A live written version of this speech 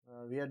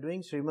We are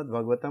doing Srimad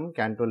Bhagavatam,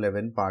 Canto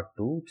 11, Part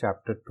 2,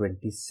 Chapter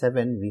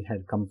 27. We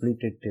had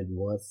completed till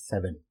verse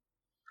 7.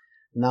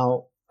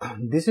 Now,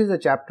 this is a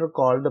chapter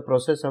called The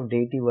Process of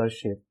Deity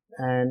Worship,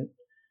 and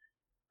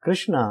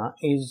Krishna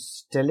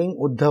is telling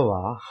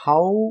Uddhava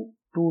how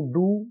to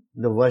do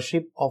the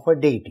worship of a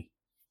deity.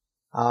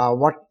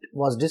 What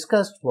was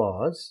discussed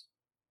was,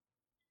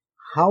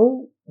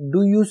 how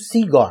do you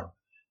see God?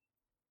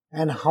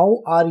 And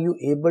how are you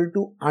able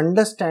to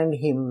understand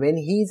Him when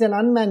He is an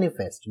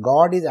unmanifest?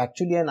 God is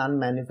actually an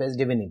unmanifest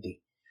divinity.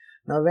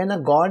 Now, when a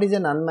God is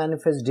an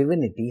unmanifest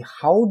divinity,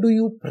 how do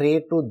you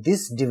pray to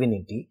this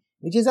divinity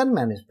which is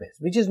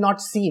unmanifest, which is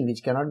not seen,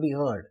 which cannot be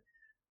heard?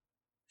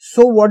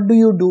 So, what do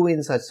you do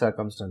in such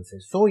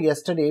circumstances? So,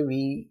 yesterday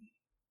we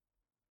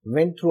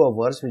went through a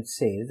verse which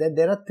says that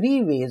there are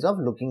three ways of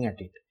looking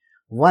at it.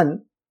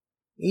 One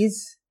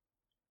is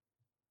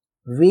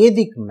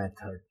Vedic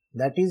method.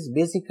 That is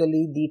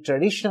basically the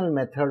traditional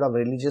method of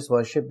religious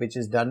worship which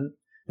is done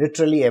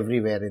literally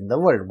everywhere in the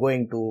world,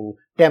 going to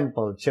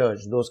temple, church,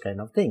 those kind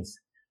of things.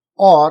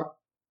 Or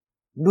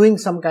doing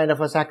some kind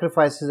of a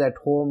sacrifices at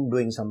home,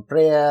 doing some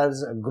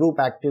prayers, a group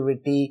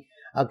activity,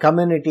 a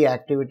community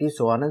activity,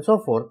 so on and so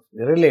forth,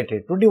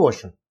 related to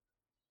devotion.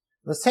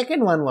 The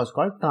second one was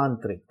called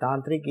Tantric.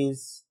 Tantric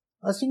is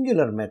a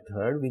singular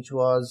method which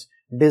was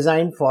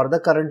designed for the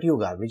current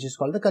Yuga, which is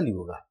called the Kali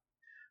Yuga.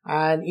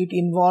 And it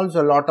involves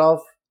a lot of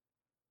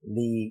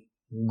the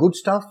good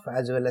stuff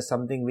as well as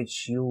something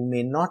which you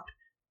may not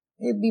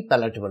be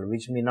palatable,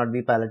 which may not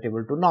be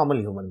palatable to normal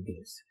human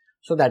beings.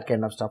 So that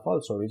kind of stuff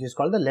also, which is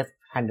called the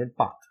left-handed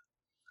path.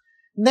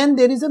 Then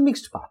there is a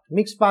mixed path.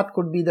 Mixed path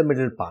could be the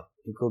middle path.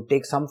 You could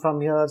take some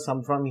from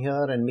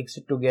here and mix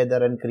it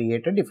together and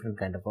create a different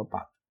kind of a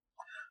path.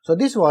 So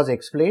this was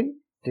explained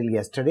till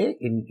yesterday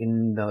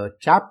in the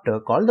chapter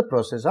called The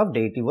Process of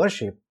Deity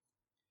Worship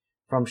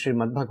from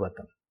Srimad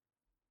Bhagavatam.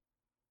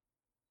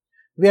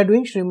 We are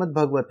doing Srimad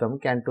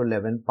Bhagavatam, Canto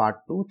 11, Part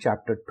 2,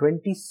 Chapter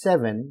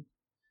 27,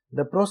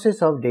 The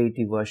Process of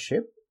Deity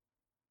Worship.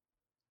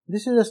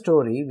 This is a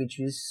story which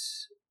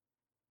is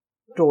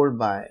told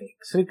by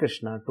Sri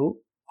Krishna to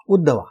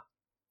Uddhava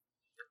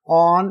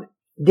on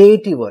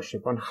deity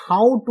worship, on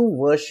how to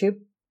worship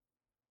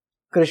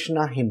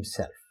Krishna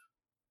himself.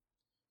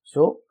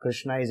 So,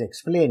 Krishna is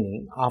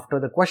explaining after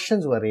the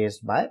questions were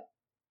raised by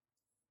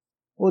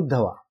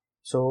Uddhava.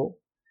 So,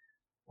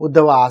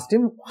 Uddhava asked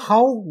him,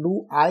 how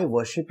do I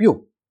worship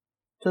you?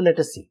 So let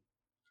us see.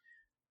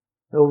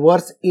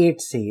 Verse 8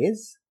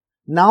 says,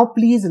 now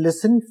please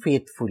listen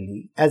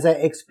faithfully as I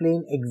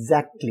explain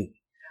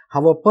exactly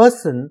how a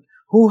person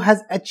who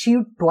has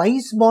achieved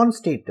twice-born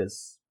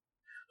status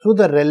through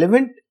the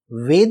relevant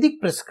Vedic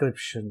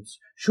prescriptions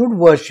should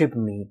worship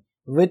me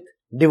with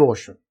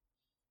devotion.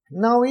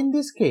 Now in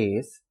this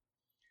case,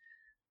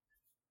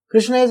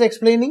 Krishna is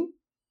explaining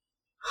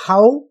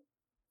how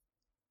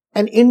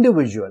an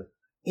individual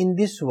in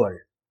this world,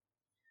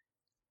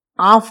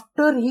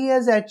 after he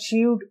has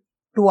achieved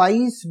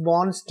twice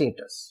born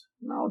status.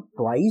 Now,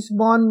 twice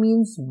born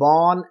means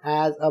born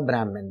as a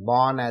Brahmin,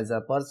 born as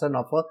a person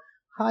of a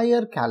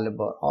higher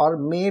caliber, or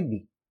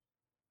maybe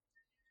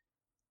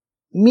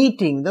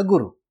meeting the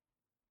Guru.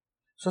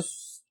 So,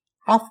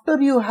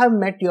 after you have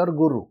met your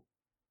Guru,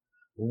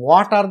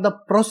 what are the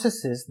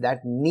processes that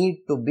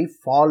need to be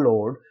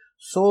followed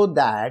so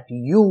that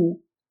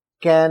you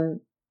can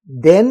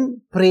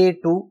then pray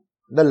to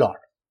the Lord?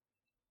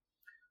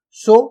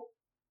 So,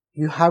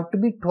 you have to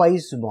be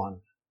twice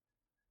born.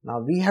 Now,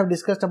 we have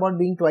discussed about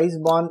being twice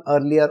born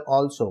earlier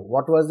also.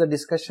 What was the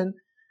discussion?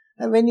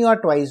 When you are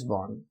twice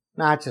born,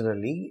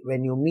 naturally,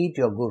 when you meet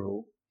your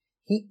Guru,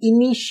 he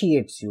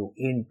initiates you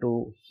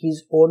into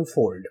his own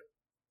fold.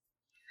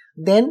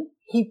 Then,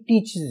 he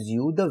teaches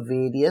you the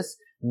various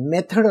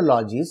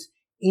methodologies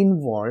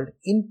involved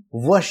in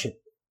worship.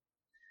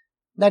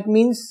 That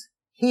means,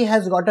 he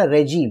has got a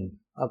regime,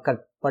 a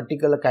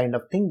particular kind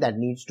of thing that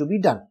needs to be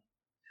done.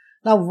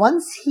 Now,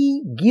 once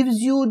he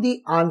gives you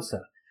the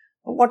answer,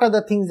 what are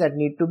the things that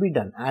need to be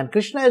done? And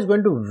Krishna is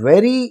going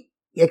to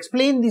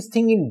explain this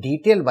thing in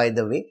detail, by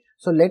the way.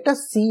 So, let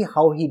us see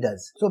how he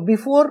does. So,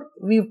 before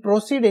we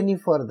proceed any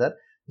further,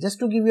 just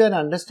to give you an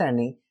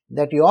understanding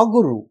that your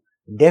Guru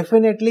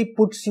definitely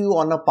puts you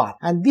on a path.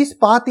 And this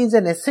path is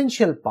an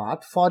essential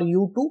path for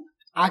you to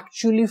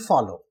actually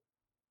follow.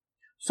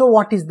 So,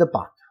 what is the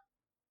path?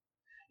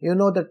 You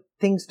know, the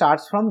thing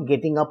starts from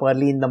getting up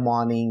early in the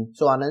morning,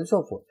 so on and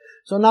so forth.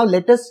 So now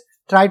let us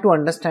try to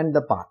understand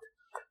the path.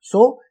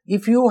 So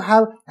if you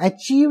have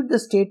achieved the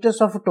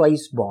status of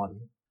twice born,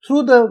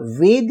 through the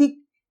Vedic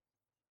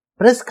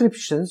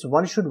prescriptions,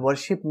 one should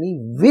worship me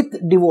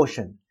with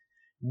devotion.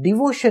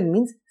 Devotion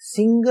means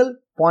single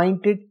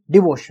pointed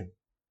devotion.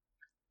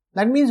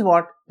 That means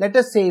what? Let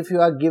us say if you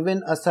are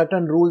given a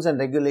certain rules and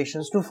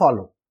regulations to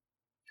follow.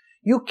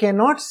 You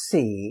cannot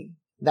say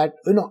that,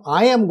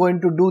 I am going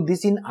to do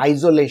this in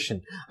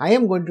isolation. I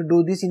am going to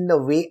do this in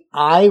the way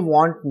I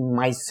want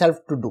myself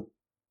to do.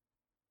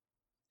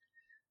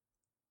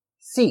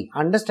 See,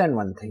 understand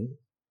one thing.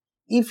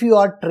 If you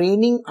are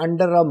training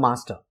under a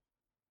master,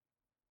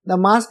 The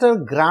master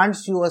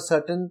grants you a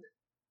certain,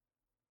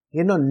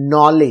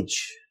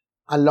 knowledge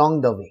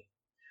along the way.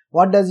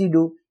 What does he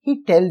do?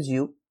 He tells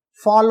you,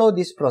 follow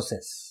this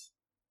process.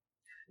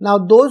 Now,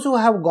 those who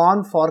have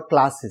gone for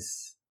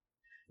classes,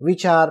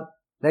 which are,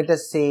 let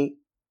us say,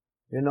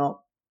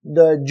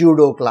 the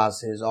judo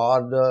classes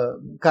or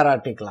the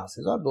karate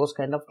classes or those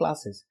kind of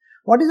classes,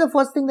 what is the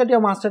first thing that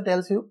your master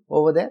tells you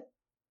over there?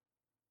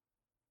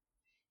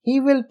 He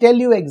will tell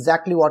you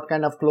exactly what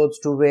kind of clothes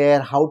to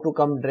wear, how to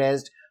come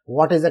dressed,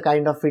 what is the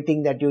kind of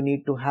fitting that you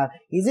need to have.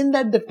 Isn't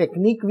that the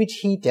technique which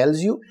he tells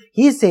you?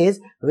 He says,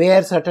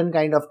 wear certain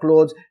kind of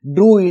clothes,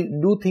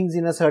 do things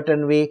in a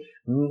certain way,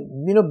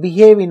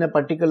 behave in a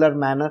particular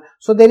manner.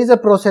 So there is a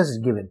process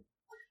given.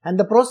 And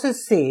the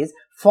process says,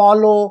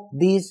 follow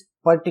this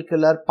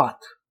particular path.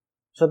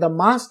 So the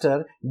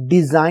master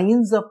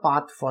designs a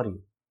path for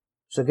you.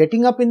 So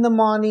getting up in the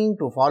morning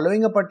to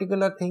following a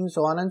particular thing,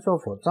 so on and so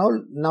forth.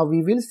 Now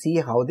we will see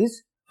how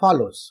this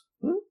follows.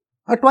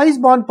 A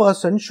twice-born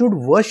person should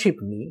worship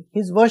me,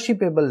 his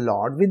worshipable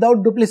Lord,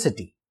 without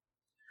duplicity,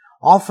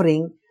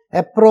 offering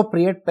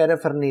appropriate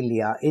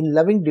paraphernalia in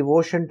loving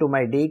devotion to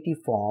my deity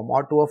form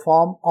or to a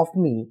form of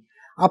me,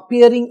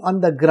 appearing on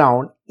the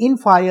ground, in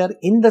fire,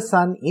 in the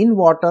sun, in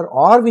water,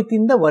 or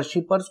within the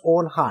worshipper's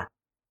own heart.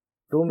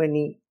 Too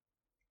many,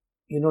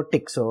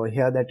 ticks over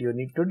here that you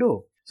need to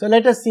do. So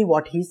let us see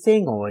what he's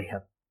saying over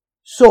here.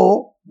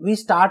 So we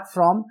start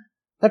from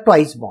the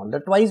twice-born.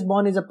 The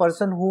twice-born is a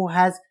person who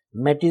has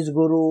met his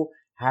guru,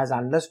 has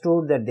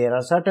understood that there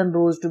are certain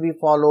rules to be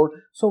followed.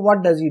 So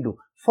what does he do?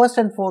 First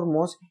and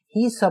foremost,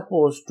 he is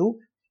supposed to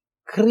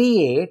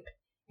create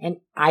an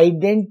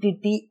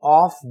identity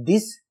of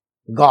this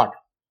God.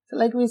 So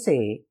like we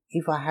say,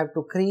 if I have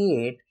to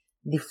create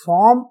the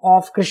form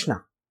of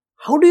Krishna,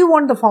 how do you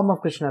want the form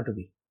of Krishna to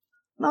be?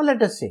 Now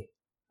let us say,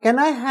 can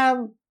I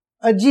have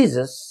a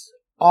Jesus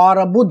or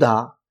a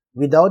Buddha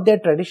without their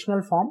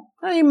traditional form?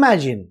 Now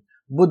imagine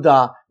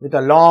Buddha with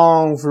a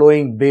long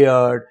flowing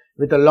beard,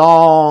 with a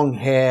long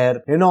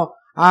hair,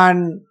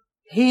 and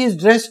he is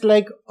dressed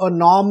like a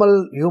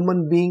normal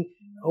human being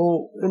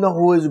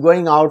who is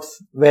going out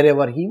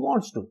wherever he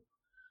wants to.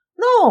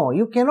 No,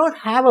 you cannot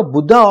have a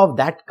Buddha of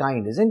that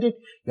kind, isn't it?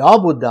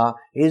 Your Buddha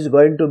is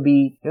going to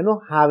be,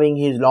 having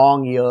his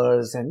long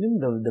ears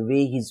and the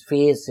way his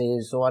face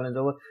is, so on and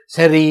so forth,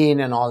 serene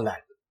and all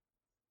that.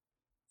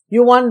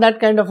 You want that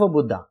kind of a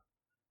Buddha.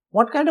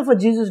 What kind of a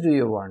Jesus do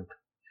you want?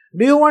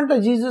 Do you want a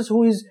Jesus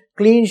who is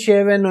clean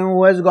shaven and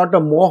who has got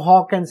a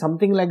mohawk and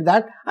something like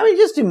that? I mean,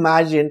 just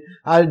imagine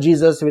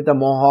Jesus with a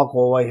mohawk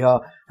over here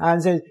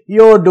and says,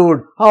 yo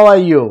dude, how are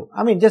you?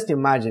 I mean, just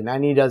imagine.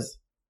 And he does.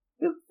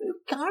 You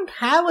can't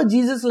have a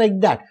Jesus like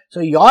that.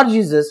 So your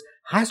Jesus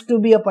has to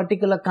be a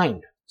particular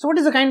kind. So what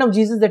is the kind of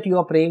Jesus that you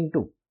are praying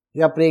to?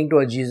 You are praying to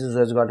a Jesus who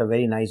has got a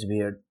very nice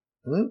beard.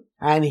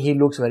 And he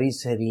looks very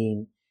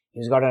serene.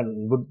 He's got a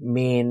good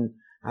mane.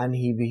 And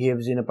he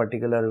behaves in a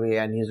particular way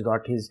and he's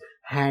got his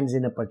hands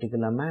in a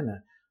particular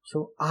manner.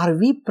 So are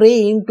we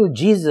praying to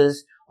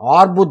Jesus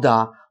or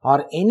Buddha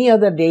or any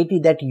other deity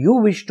that you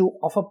wish to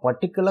of a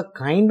particular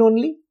kind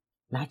only?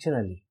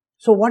 Naturally.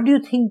 So what do you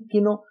think,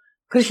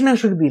 Krishna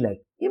should be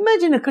like?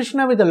 Imagine a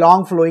Krishna with a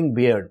long flowing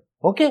beard,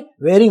 okay,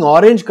 wearing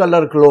orange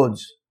color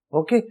clothes,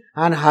 okay,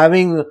 and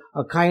having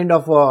a kind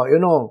of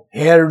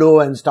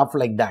hairdo and stuff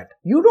like that.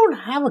 You don't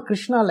have a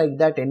Krishna like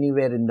that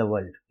anywhere in the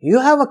world.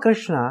 You have a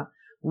Krishna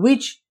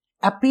which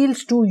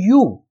appeals to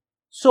you.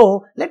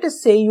 So, let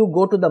us say you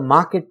go to the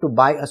market to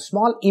buy a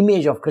small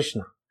image of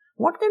Krishna.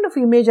 What kind of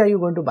image are you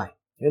going to buy?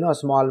 A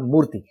small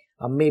murti,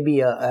 or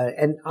maybe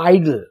an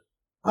idol,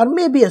 or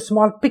maybe a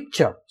small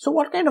picture. So,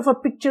 what kind of a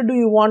picture do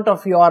you want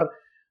of your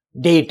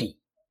deity?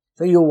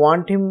 So, you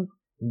want him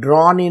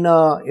drawn in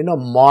a,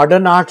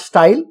 modern art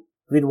style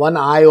with one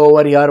eye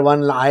over here,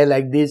 one eye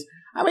like this.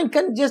 I mean,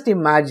 can just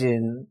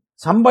imagine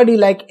somebody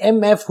like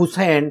M.F.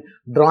 Hussain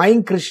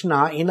drawing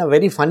Krishna in a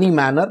very funny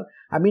manner.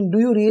 I mean, do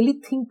you really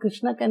think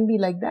Krishna can be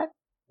like that?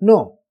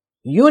 No.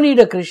 You need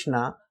a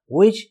Krishna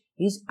which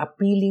is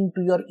appealing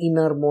to your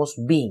innermost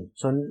being.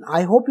 So,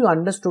 I hope you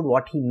understood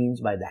what he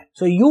means by that.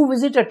 So, you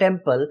visit a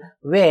temple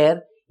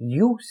where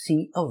you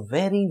see a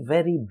very,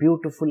 very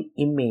beautiful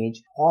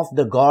image of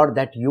the God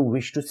that you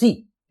wish to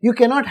see. You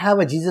cannot have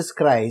a Jesus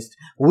Christ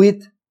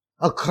with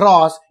a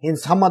cross in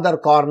some other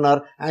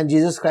corner and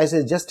Jesus Christ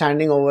is just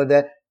standing over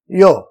there.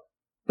 Yo,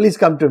 please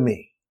come to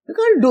me. You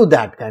can't do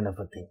that kind of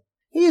a thing.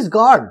 He is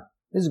God.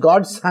 He is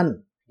God's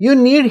son. You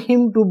need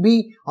him to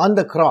be on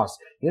the cross.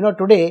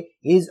 Today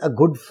is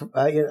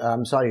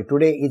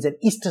today is an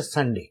Easter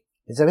Sunday.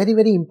 It's a very,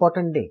 very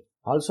important day.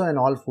 Also an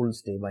All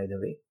Fools Day, by the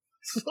way.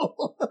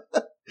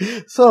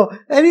 So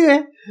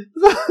anyway,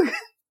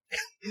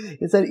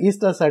 it's an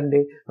Easter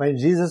Sunday when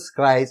Jesus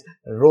Christ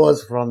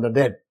rose from the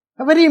dead.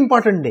 A very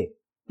important day.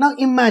 Now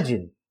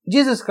imagine,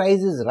 Jesus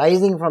Christ is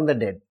rising from the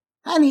dead.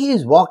 And he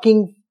is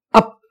walking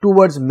up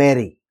towards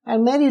Mary.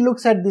 And Mary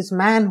looks at this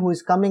man who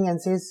is coming and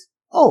says,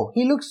 oh,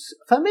 he looks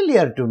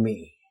familiar to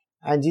me.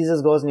 And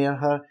Jesus goes near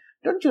her.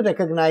 Don't you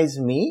recognize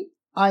me?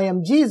 I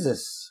am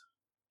Jesus.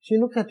 She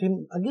looks at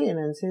him again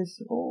and says,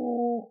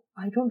 oh, no,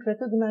 I don't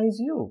recognize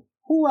you.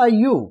 Who are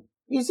you?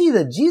 You see,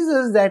 the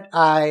Jesus that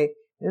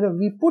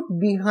we put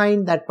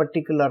behind that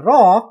particular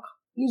rock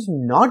is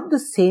not the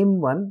same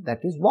one that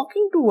is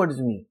walking towards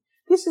me.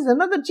 This is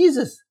another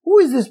Jesus. Who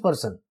is this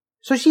person?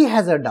 So she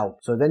has a doubt.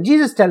 So then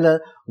Jesus tells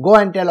her, go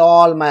and tell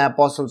all my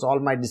apostles, all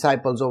my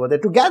disciples over there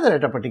to gather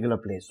at a particular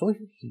place. So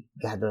he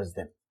gathers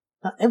them.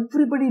 Now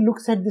everybody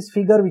looks at this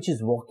figure which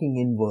is walking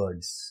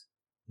inwards.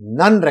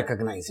 None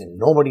recognize him.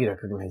 Nobody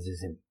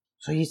recognizes him.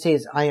 So he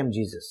says, I am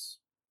Jesus.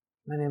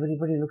 And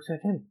everybody looks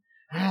at him.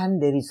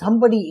 And there is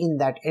somebody in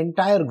that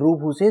entire group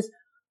who says,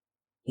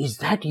 is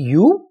that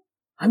you?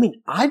 I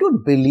mean, I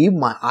don't believe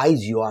my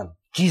eyes you are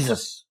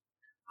Jesus.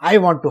 I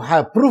want to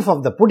have proof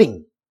of the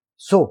pudding.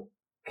 So,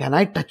 can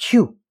I touch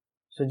you?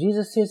 So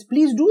Jesus says,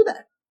 please do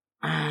that.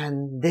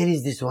 And there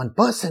is this one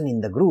person in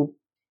the group.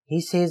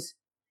 He says,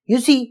 you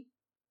see,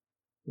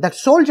 that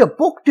soldier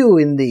poked you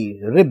in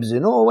the ribs,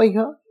 over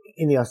here,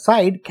 in your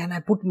side. Can I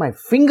put my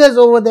fingers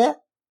over there?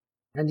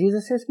 And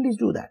Jesus says, please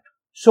do that.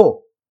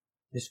 So,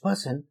 this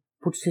person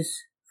puts his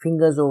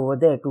fingers over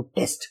there to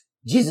test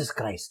Jesus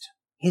Christ.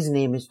 His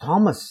name is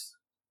Thomas.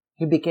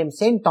 He became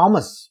Saint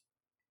Thomas.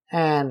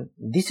 And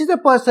this is the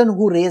person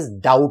who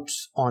raised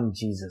doubts on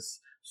Jesus.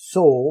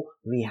 So,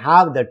 we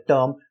have the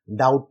term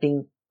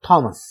doubting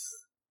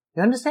Thomas.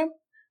 You understand?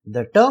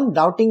 The term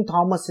doubting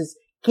Thomas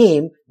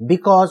came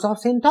because of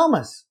Saint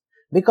Thomas.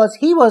 Because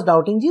he was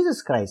doubting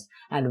Jesus Christ.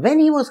 And when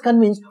he was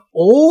convinced,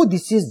 oh,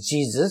 this is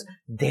Jesus,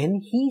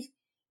 then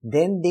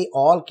they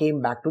all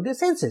came back to their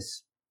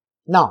senses.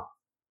 Now,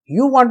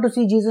 you want to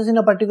see Jesus in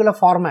a particular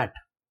format.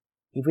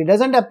 If he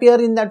doesn't appear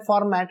in that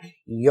format,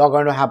 you're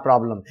going to have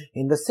problem.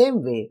 In the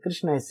same way,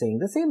 Krishna is saying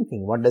the same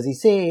thing. What does he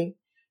say?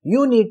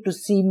 You need to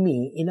see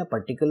me in a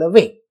particular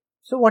way.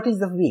 So what is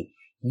the way?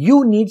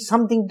 You need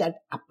something that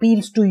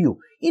appeals to you.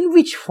 In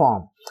which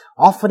form?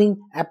 Offering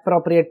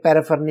appropriate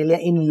paraphernalia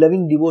in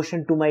loving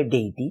devotion to my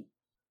deity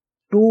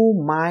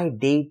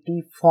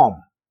form,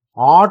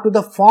 or to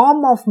the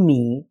form of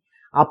me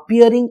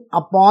appearing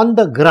upon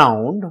the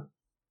ground,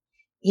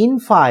 in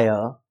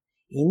fire,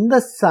 in the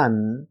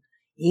sun,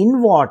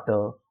 in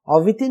water,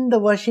 or within the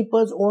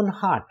worshipper's own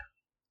heart.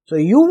 So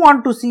you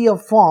want to see a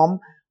form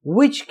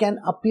which can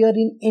appear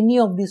in any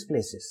of these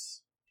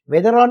places,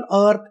 whether on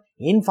earth,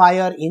 in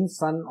fire, in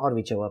sun, or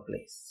whichever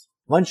place.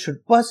 One should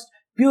first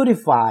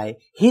purify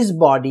his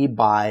body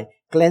by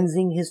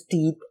cleansing his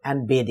teeth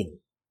and bathing.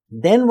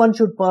 Then one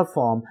should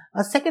perform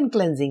a second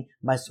cleansing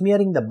by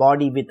smearing the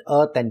body with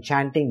earth and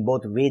chanting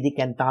both Vedic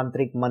and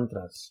Tantric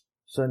mantras.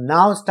 So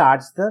now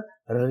starts the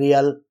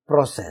real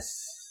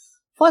process.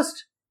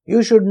 First,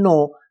 you should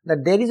know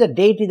that there is a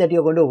deity that you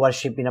are going to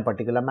worship in a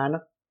particular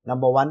manner.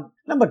 Number one.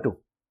 Number two,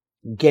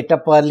 get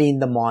up early in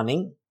the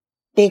morning,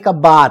 take a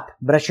bath,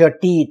 brush your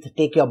teeth,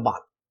 take your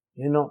bath.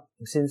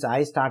 Since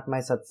I start my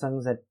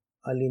satsangs at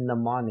early in the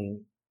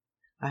morning,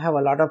 I have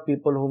a lot of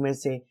people who may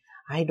say,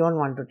 I don't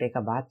want to take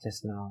a bath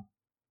just now.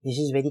 This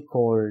is very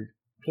cold.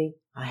 Okay,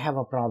 I have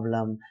a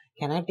problem.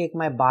 Can I take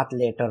my bath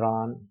later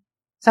on?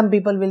 Some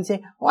people will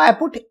say, oh, I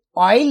put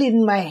oil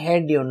in my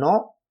head,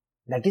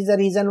 That is the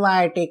reason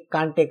why I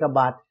can't take a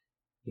bath.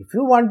 If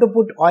you want to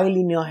put oil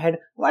in your head,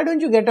 why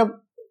don't you get up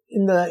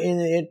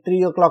at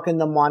 3 o'clock in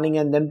the morning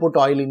and then put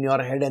oil in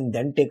your head and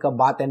then take a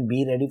bath and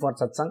be ready for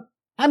satsang?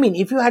 I mean,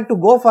 if you had to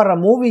go for a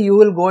movie, you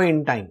will go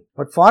in time.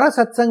 But for a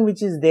satsang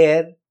which is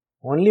there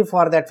only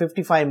for that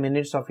 55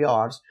 minutes of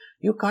yours,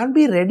 you can't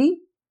be ready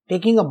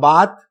taking a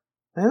bath,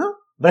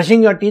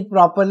 brushing your teeth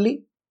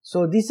properly.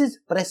 So this is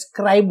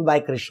prescribed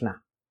by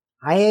Krishna.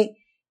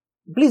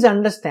 Please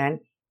understand,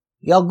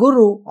 your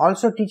guru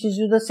also teaches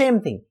you the same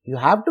thing. You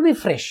have to be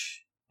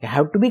fresh. You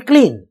have to be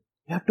clean.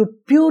 You have to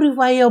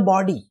purify your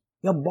body.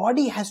 Your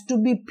body has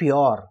to be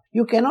pure.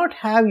 You cannot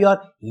have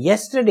your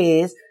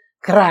yesterday's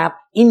crap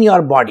in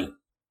your body.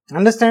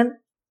 Understand?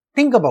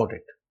 Think about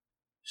it.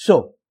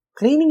 So,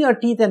 cleaning your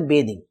teeth and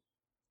bathing.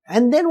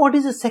 And then what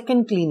is the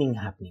second cleaning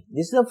happening?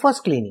 This is the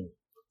first cleaning.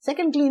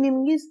 Second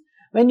cleaning is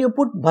when you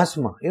put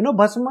bhasma.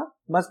 Bhasma?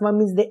 Bhasma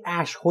means the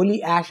ash,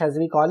 holy ash as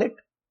we call it.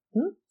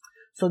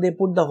 So they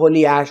put the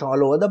holy ash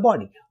all over the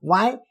body.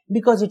 Why?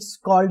 Because it's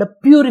called a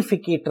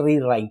purificatory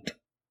rite.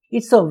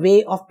 It's a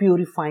way of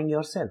purifying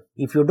yourself.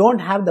 If you don't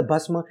have the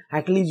bhasma,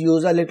 at least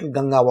use a little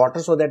Ganga water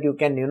so that you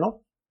can,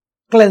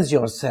 cleanse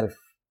yourself.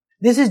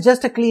 This is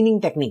just a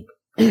cleaning technique.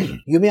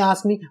 You may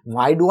ask me,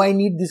 why do I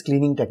need this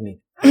cleaning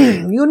technique?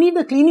 You need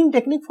the cleaning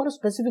technique for a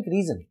specific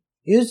reason.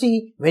 You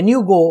see, when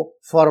you go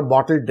for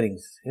bottled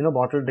drinks,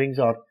 bottled drinks,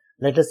 or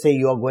let us say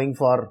you are going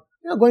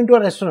to a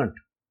restaurant.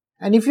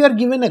 And if you are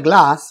given a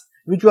glass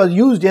which was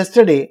used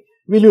yesterday,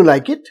 will you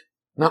like it?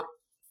 Now,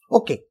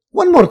 okay,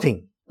 one more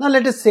thing. Now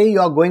let us say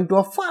you are going to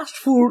a fast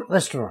food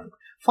restaurant,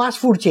 fast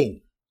food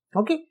chain.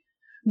 Okay,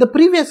 the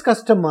previous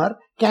customer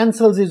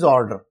cancels his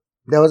order.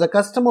 There was a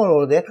customer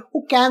over there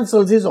who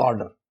cancels his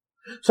order.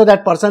 So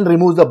that person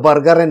removes the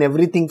burger and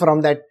everything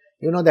from that,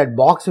 that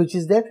box which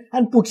is there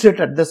and puts it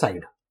at the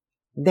side.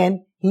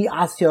 Then he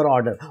asks your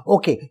order.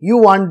 Okay, you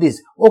want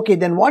this. Okay,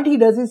 then what he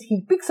does is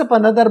he picks up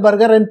another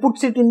burger and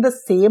puts it in the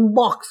same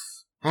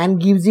box.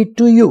 and gives it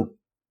to you.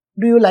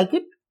 Do you like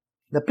it?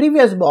 The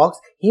previous box,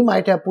 he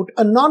might have put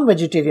a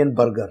non-vegetarian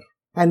burger.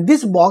 And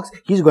this box,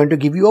 he is going to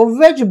give you a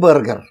veg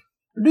burger.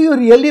 Do you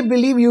really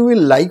believe you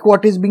will like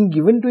what is being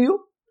given to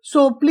you?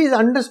 So please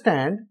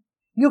understand,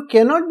 you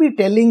cannot be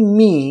telling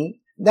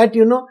me that,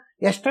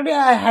 yesterday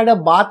I had a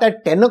bath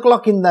at 10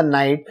 o'clock in the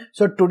night.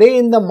 So today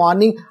in the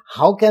morning,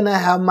 how can I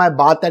have my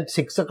bath at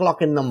 6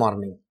 o'clock in the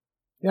morning?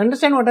 You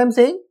understand what I'm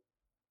saying?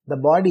 The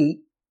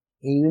body,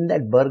 even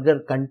that burger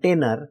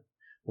container,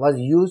 was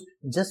used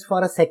just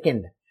for a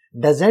second.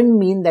 Doesn't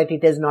mean that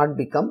it has not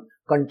become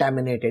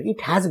contaminated.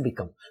 It has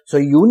become. So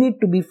you need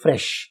to be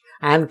fresh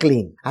and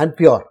clean and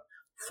pure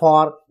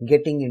for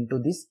getting into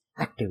this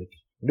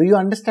activity. Do you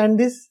understand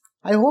this?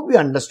 I hope you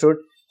understood,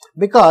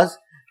 because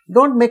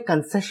don't make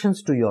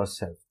concessions to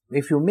yourself.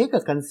 If you make a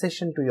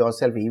concession to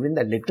yourself, even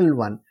the little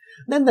one,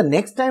 then the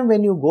next time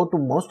when you go to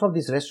most of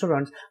these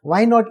restaurants,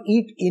 why not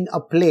eat in a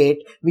plate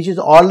which is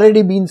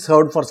already been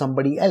served for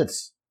somebody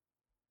else?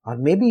 Or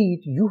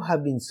maybe you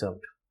have been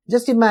served.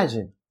 Just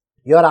imagine,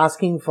 you are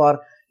asking for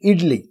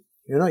idli,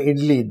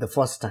 idli the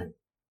first time.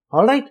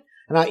 Alright?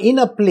 Now in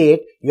a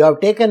plate, you have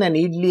taken an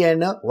idli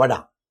and a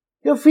vada.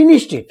 You have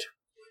finished it.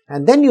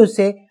 And then you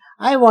say,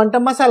 I want a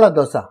masala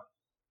dosa.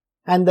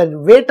 And the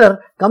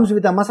waiter comes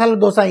with a masala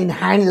dosa in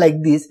hand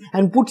like this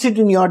and puts it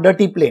in your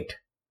dirty plate.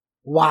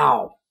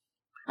 Wow!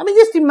 I mean,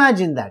 just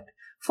imagine that.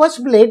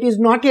 First plate is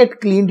not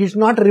yet cleaned, it's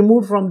not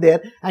removed from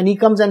there, and he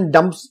comes and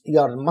dumps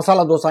your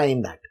masala dosa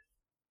in that.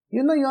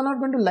 You are not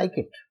going to like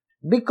it,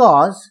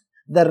 because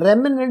the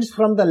remnants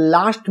from the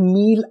last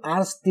meal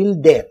are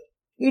still there.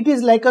 It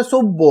is like a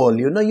soup bowl.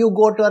 You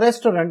go to a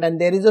restaurant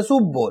and there is a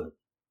soup bowl.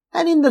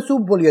 And in the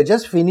soup bowl, you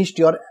just finished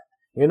your,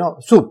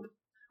 soup.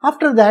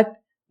 After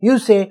that, you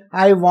say,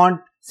 I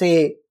want,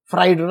 say,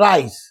 fried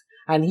rice.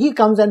 And he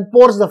comes and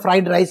pours the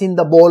fried rice in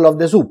the bowl of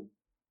the soup.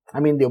 I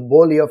mean, the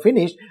bowl you have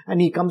finished,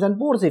 and he comes and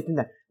pours it in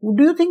that.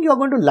 Do you think you are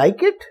going to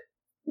like it?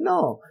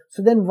 No.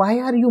 So then why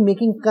are you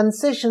making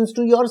concessions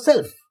to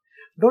yourself?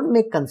 Don't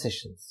make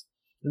concessions.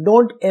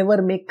 Don't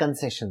ever make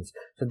concessions.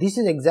 So this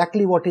is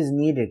exactly what is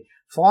needed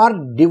for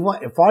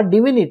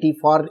divinity,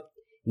 for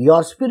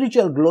your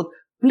spiritual growth.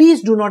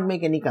 Please do not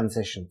make any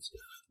concessions.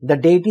 The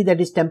deity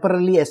that is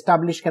temporarily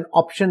established can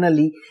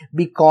optionally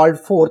be called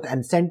forth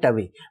and sent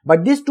away.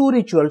 But these two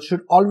rituals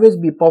should always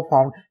be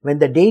performed when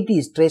the deity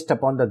is traced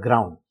upon the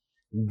ground.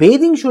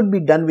 Bathing should be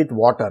done with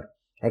water,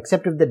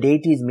 except if the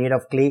deity is made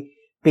of clay,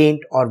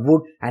 paint or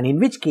wood, and in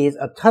which case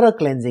a thorough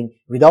cleansing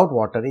without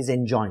water is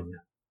enjoined.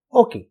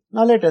 Okay,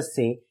 now let us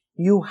say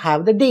you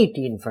have the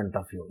deity in front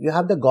of you. You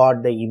have the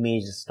god, the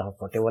image, stuff,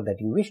 whatever that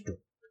you wish to,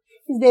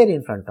 is there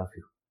in front of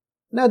you.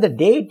 Now the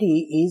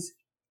deity is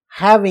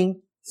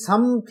having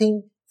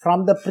something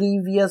from the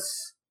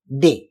previous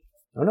day,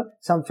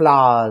 some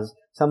flowers,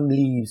 some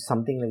leaves,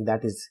 something like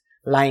that is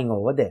lying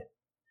over there.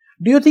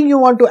 Do you think you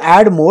want to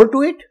add more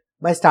to it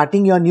by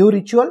starting your new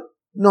ritual?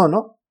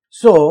 No.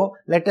 So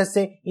let us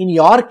say in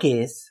your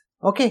case,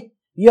 okay,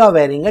 you are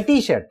wearing a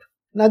t-shirt.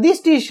 Now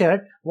this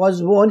t-shirt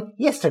was worn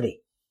yesterday.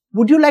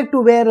 Would you like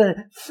to wear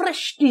a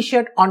fresh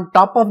t-shirt on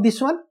top of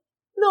this one?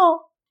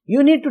 No.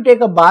 You need to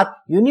take a bath,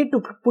 you need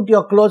to put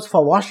your clothes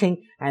for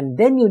washing, and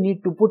then you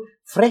need to put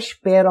fresh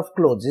pair of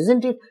clothes,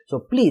 isn't it? So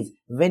please,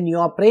 when you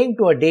are praying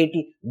to a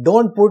deity,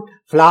 don't put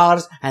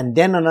flowers and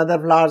then another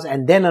flowers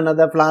and then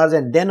another flowers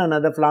and then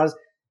another flowers.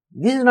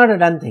 This is not a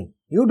done thing.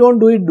 You don't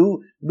do it,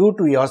 do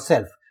to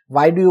yourself.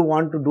 Why do you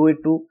want to do it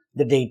to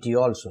the deity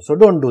also? So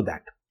don't do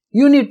that.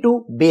 You need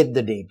to bathe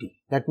the deity.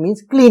 That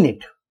means clean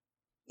it.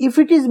 If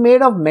it is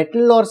made of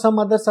metal or some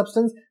other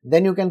substance,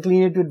 then you can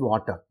clean it with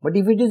water. But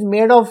if it is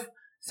made of,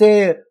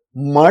 say,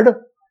 mud,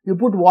 you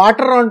put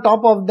water on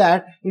top of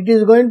that, it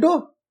is going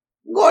to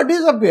go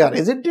disappear,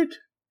 isn't it?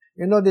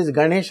 These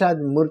Ganesha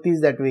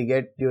murtis that we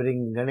get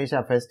during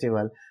Ganesha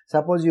festival,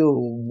 suppose you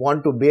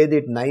want to bathe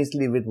it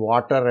nicely with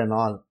water and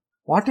all,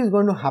 what is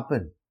going to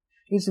happen?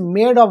 It's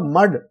made of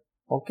mud,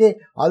 okay?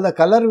 All the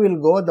color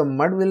will go, the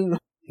mud will...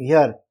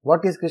 Here,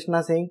 what is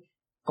Krishna saying?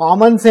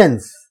 Common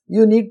sense.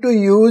 You need to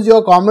use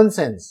your common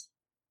sense.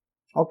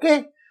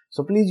 Okay?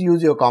 So please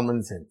use your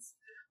common sense.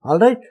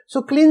 Alright?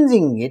 So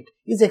cleansing it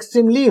is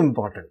extremely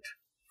important.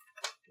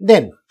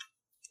 Then,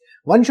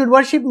 one should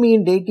worship me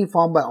in deity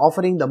form by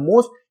offering the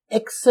most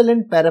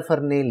excellent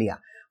paraphernalia.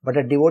 But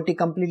a devotee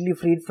completely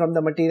freed from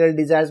the material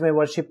desires may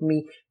worship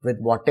me with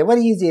whatever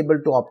he is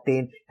able to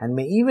obtain, and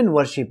may even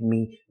worship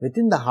me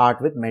within the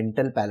heart with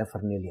mental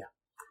paraphernalia.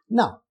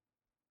 Now,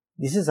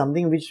 this is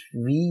something which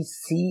we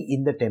see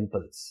in the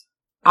temples.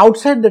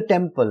 Outside the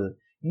temple,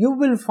 you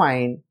will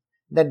find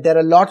that there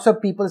are lots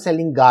of people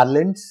selling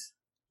garlands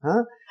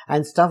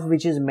and stuff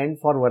which is meant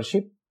for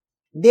worship.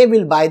 They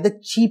will buy the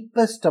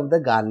cheapest of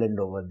the garland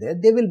over there.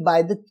 They will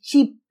buy the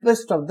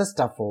cheapest of the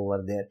stuff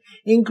over there,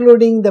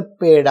 including the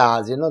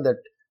pedas,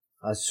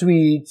 that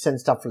sweets and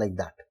stuff like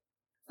that.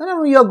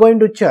 Whenever you are going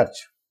to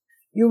church,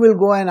 you will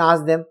go and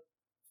ask them,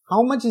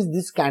 how much is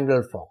this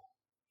candle for?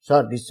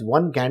 Sir, this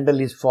one candle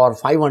is for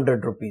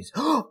 500 rupees.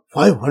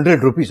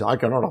 500 rupees, I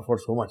cannot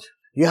afford so much.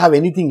 You have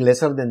anything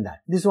lesser than that.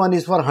 This one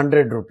is for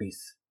 100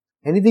 rupees.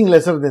 Anything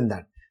lesser than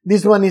that.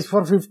 This one is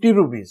for 50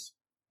 rupees.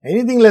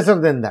 Anything lesser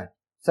than that.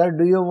 Sir,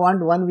 do you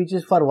want one which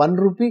is for 1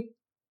 rupee?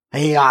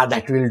 Yeah,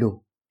 that will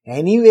do.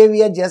 Anyway,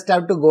 we just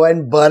have to go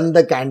and burn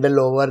the candle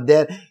over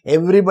there.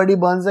 Everybody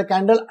burns the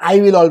candle. I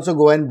will also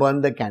go and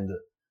burn the candle.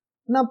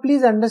 Now,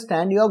 please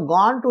understand, you have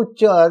gone to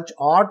church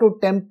or to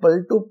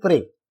temple to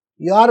pray.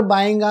 You are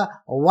buying a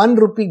 1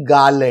 rupee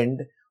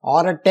garland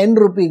or a 10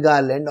 rupee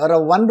garland or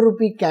a 1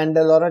 rupee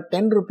candle or a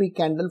 10 rupee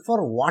candle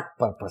for what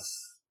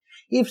purpose?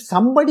 If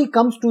somebody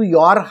comes to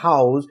your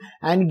house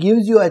and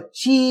gives you a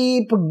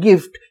cheap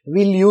gift,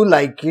 will you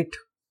like it?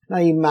 Now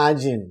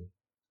imagine,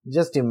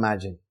 just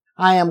imagine,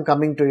 I am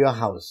coming to your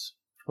house,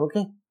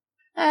 okay?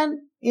 And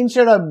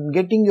instead of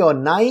getting your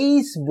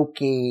nice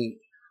bouquet,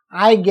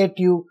 I get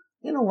you,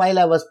 while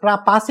I was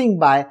passing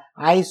by,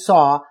 I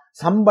saw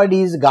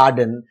somebody's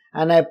garden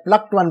and I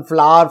plucked one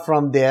flower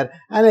from there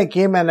and I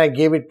came and I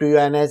gave it to you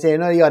and I say,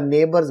 your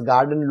neighbor's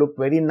garden looked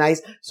very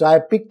nice. So I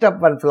picked up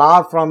one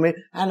flower from it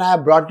and I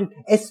brought it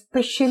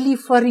especially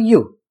for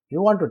you.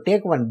 You want to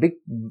take one big,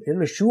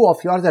 shoe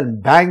of yours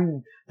and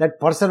bang that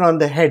person on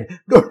the head.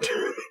 Don't.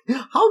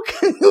 How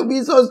can you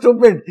be so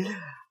stupid?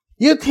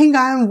 You think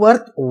I am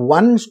worth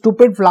one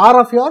stupid flower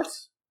of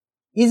yours?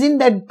 Isn't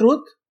that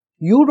truth?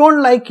 You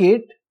don't like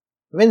it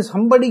when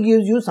somebody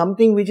gives you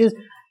something which is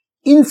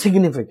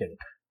insignificant.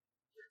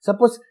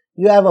 Suppose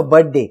you have a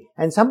birthday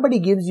and somebody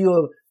gives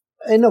you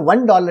a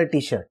 $1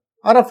 t-shirt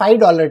or a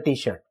 $5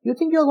 t-shirt. You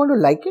think you are going to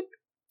like it?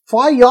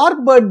 For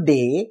your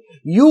birthday,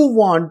 you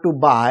want to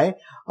buy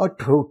a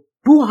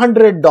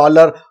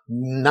 $200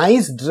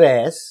 nice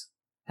dress,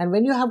 and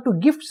when you have to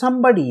gift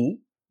somebody,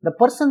 the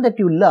person that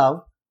you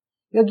love,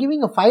 you are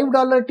giving a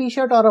 $5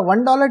 t-shirt or a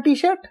 $1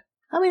 t-shirt?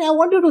 I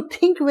want you to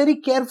think very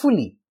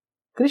carefully.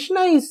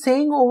 Krishna is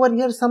saying over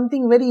here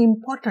something very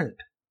important.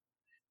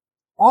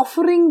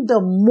 Offering the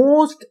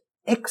most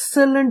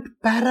excellent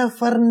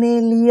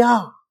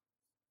paraphernalia,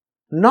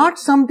 not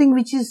something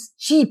which is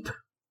cheap,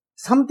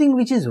 something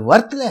which is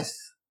worthless.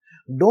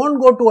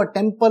 Don't go to a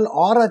temple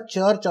or a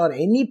church or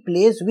any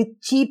place with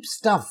cheap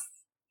stuff.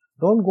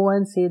 Don't go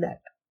and say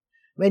that.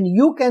 When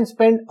you can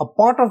spend a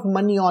pot of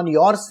money on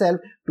yourself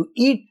to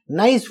eat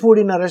nice food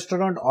in a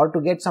restaurant or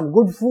to get some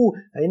good food,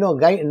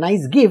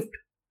 nice gift,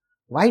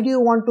 why do you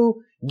want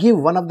to give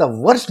one of the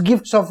worst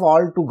gifts of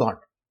all to God?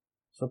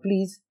 So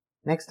please,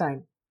 next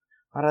time,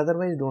 or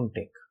otherwise don't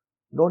take.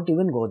 Don't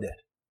even go there.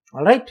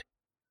 Alright?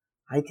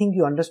 I think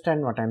you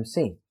understand what I am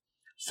saying.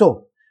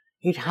 So,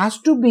 it has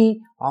to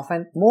be of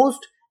an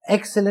most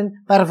excellent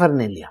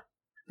paraphernalia.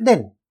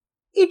 Then,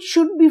 it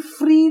should be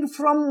freed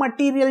from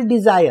material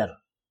desire.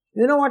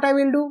 You know what I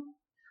will do?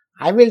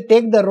 I will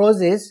take the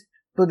roses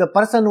to the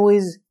person who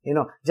is,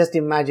 just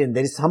imagine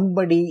there is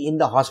somebody in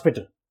the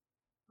hospital.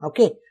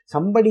 Okay?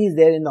 Somebody is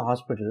there in the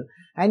hospital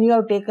and you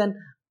have taken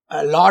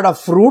a lot of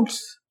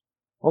fruits.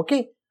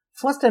 Okay?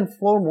 First and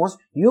foremost,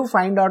 you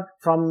find out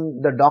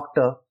from the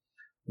doctor,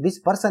 this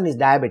person is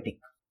diabetic.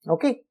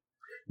 Okay?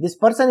 This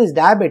person is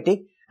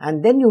diabetic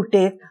and then you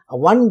take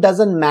 1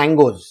 dozen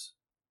mangoes.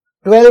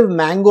 12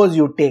 mangoes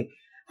you take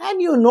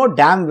and you know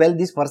damn well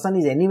this person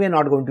is anyway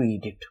not going to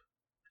eat it.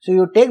 So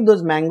you take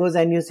those mangoes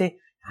and you say,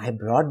 I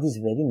brought these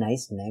very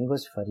nice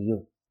mangoes for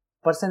you.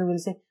 Person will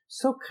say,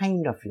 so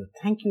kind of you.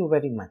 Thank you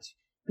very much.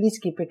 Please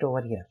keep it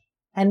over here.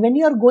 And when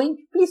you are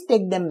going, please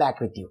take them back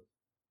with you.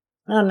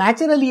 Now,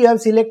 naturally, you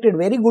have selected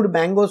very good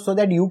mangoes so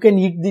that you can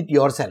eat it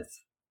yourself.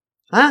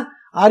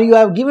 Or you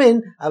have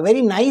given a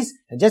very nice,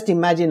 just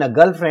imagine a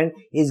girlfriend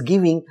is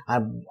giving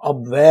a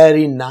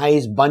very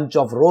nice bunch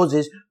of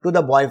roses to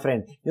the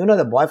boyfriend.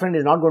 The boyfriend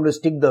is not going to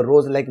stick the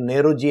rose like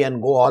Nehruji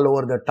and go all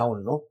over the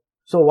town, no?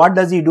 So what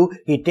does he do?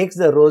 He takes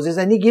the roses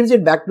and he gives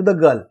it back to the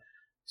girl.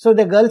 So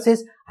the girl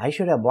says, I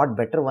should have bought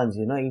better ones,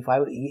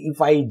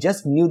 if I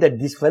just knew that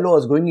this fellow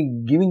was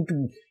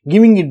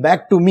giving it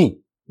back to me.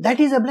 That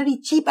is a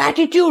bloody cheap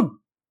attitude.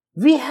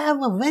 We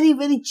have a very,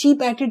 very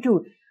cheap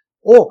attitude.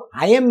 Oh,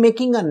 I am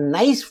making a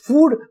nice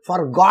food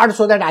for God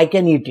so that I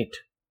can eat it.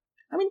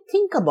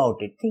 Think about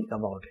it.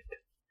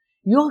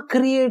 You are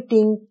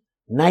creating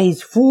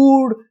nice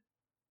food,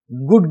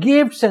 good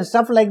gifts and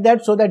stuff like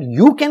that so that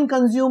you can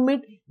consume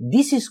it.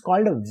 This is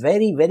called a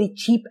very, very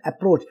cheap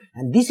approach.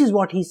 And this is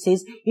what he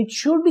says. It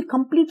should be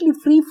completely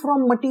free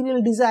from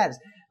material desires.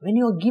 When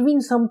you are giving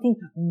something,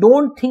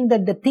 don't think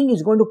that the thing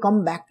is going to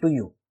come back to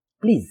you.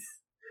 Please.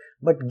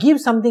 But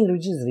give something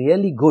which is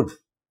really good.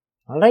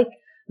 Alright?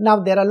 Now,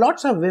 there are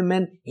lots of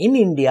women in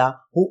India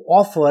who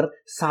offer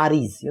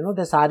saris.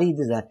 The sari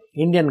is an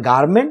Indian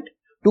garment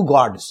to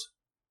gods.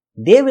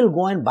 They will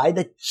go and buy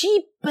the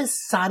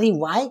cheapest sari.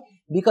 Why?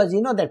 Because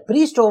that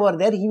priest over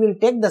there, he will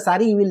take the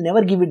sari, he will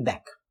never give it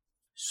back.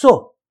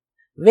 So,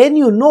 when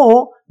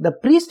the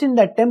priest in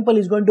that temple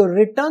is going to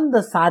return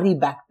the sari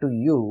back to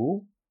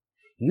you,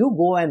 you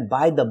go and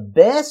buy the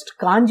best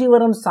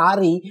Kanjivaram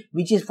sari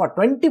which is for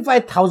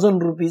 25,000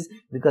 rupees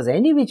because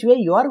any which way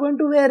you are going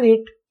to wear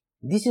it.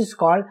 This is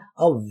called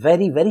a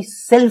very, very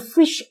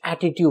selfish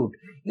attitude.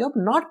 You're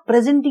not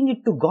presenting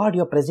it to God,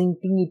 you're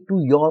presenting it to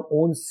your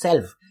own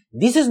self.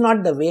 This is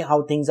not the way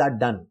how things are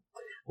done.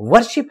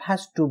 Worship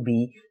has to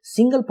be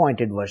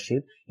single-pointed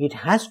worship. It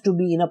has to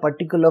be in a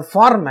particular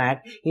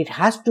format. It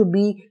has to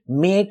be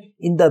made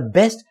in the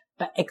best,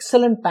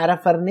 excellent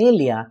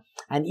paraphernalia,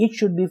 and it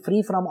should be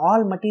free from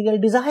all material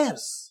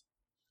desires.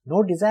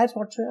 No desires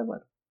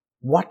whatsoever.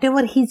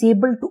 Whatever he is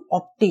able to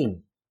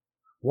obtain,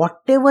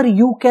 whatever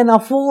you can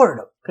afford.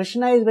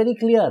 Krishna is very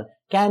clear.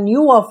 Can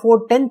you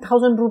afford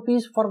 10,000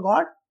 rupees for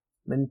God?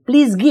 Then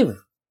please give.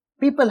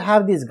 People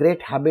have this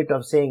great habit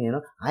of saying,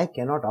 I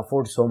cannot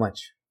afford so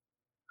much.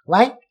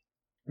 Why?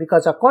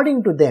 Because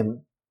according to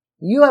them,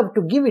 you have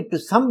to give it to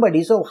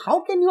somebody. So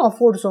how can you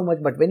afford so much?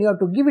 But when you have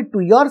to give it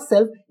to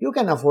yourself, you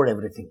can afford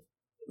everything.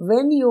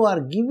 When you are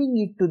giving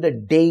it to the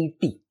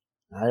deity,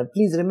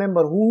 please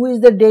remember, who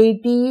is the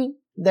deity?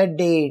 The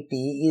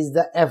deity is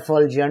the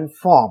effulgent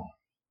form.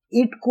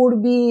 It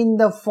could be in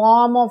the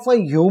form of a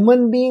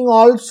human being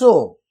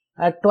also.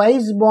 A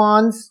twice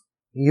born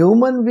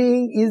human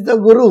being is the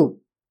Guru.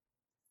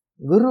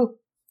 Guru,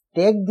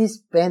 take this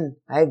pen.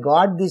 I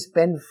got this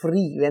pen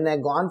free when I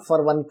gone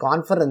for one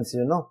conference,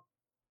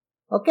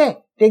 Okay,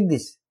 take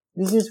this.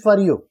 This is for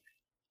you.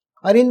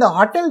 Or in the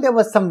hotel, there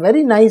was some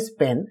very nice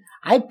pen.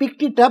 I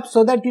picked it up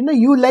so that,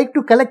 you like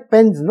to collect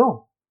pens,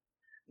 no?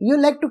 You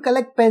like to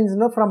collect pens,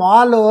 from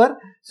all over.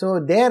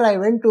 So there I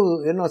went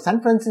to, San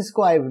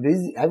Francisco. I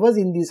was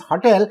in this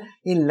hotel.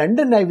 In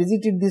London, I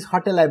visited this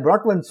hotel. I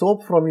brought one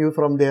soap from you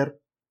from there.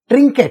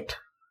 Trinket.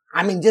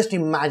 Just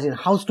imagine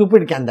how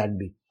stupid can that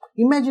be?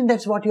 Imagine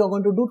that's what you are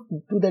going to do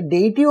to the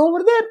deity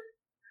over there.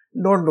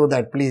 Don't do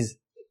that, please.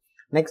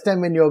 Next time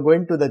when you are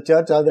going to the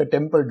church or the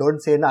temple,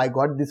 don't say, no, I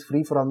got this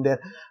free from there.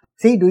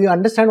 See, do you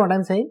understand what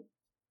I'm saying?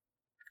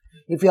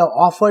 If you have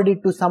offered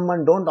it to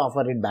someone, don't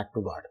offer it back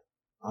to God.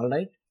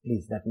 Alright?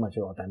 Please, that much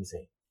is what I'm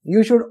saying.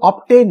 You should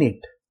obtain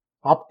it.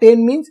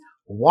 Obtain means,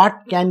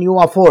 what can you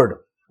afford?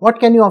 What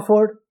can you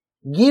afford?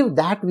 Give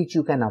that which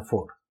you can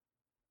afford.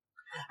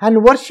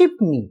 And worship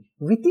me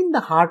within the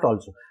heart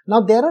also.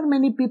 Now, there are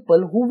many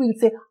people who will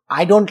say,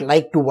 I don't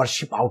like to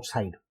worship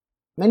outside.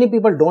 Many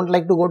people don't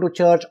like to go to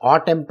church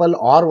or temple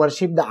or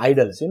worship the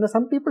idols.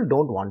 Some people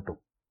don't want to.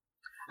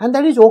 And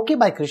that is okay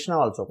by Krishna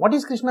also. What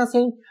is Krishna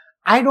saying?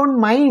 I don't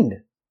mind.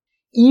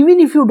 Even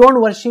if you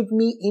don't worship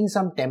me in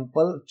some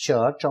temple,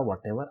 church or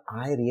whatever,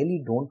 I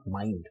really don't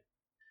mind.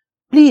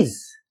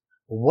 Please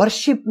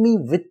worship me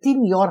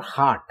within your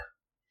heart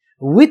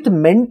with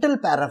mental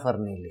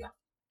paraphernalia.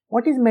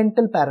 What is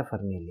mental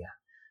paraphernalia?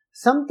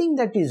 Something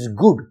that is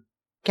good.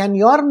 Can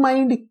your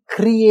mind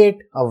create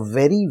a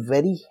very,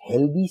 very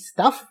healthy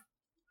stuff?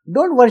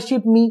 Don't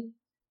worship me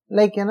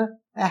like,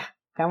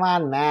 come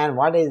on man,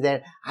 what is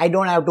that? I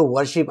don't have to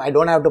worship. I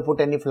don't have to put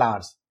any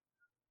flowers.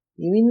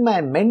 In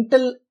my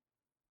mental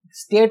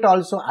state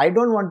also, I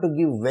don't want to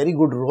give very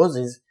good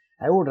roses.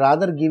 I would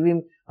rather give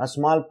him a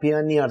small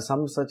peony or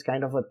some such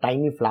kind of a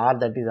tiny flower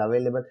that is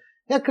available.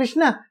 Yeah,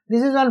 Krishna,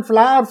 this is one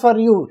flower for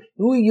you.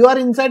 You are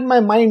inside my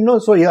mind, no?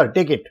 So here,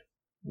 take it.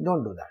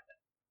 Don't do that.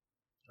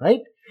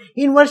 Right?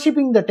 In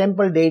worshipping the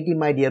temple deity,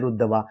 my dear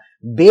Uddhava,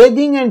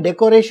 bathing and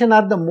decoration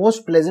are the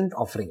most pleasant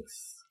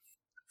offerings.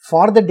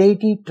 For the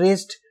deity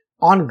traced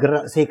on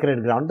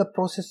sacred ground, the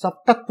process of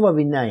Tattva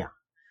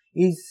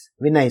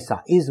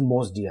Vinayasa is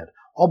most dear.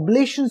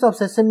 Oblations of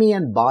sesame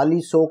and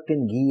barley soaked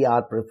in ghee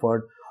are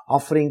preferred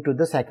offering to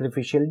the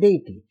sacrificial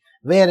deity,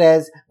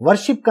 whereas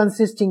worship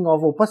consisting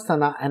of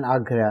upasthana and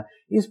aghra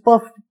is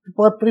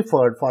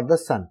preferred for the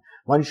sun.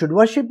 One should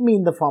worship me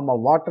in the form of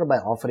water by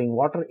offering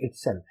water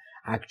itself.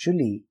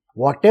 Actually,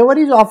 whatever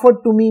is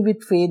offered to me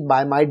with faith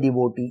by my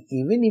devotee,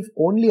 even if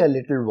only a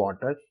little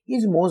water,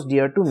 is most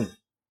dear to me.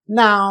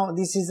 Now,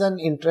 this is an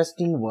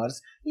interesting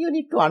verse. You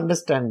need to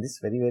understand this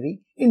very,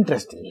 very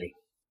interestingly.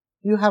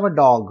 You have a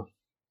dog.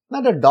 Now,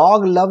 the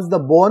dog loves the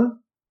bone,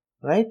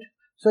 right?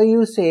 So,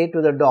 you say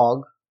to the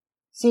dog,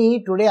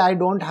 see, today I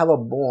don't have a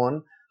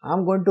bone.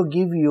 I'm going to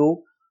give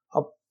you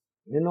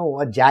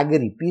a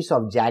jaggery, piece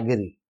of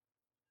jaggery.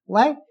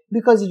 Why?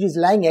 Because it is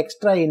lying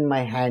extra in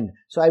my hand.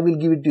 So, I will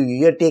give it to you.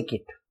 Here, take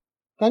it.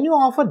 Can you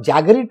offer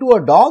jaggery to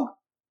a dog?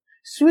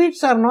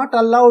 Sweets are not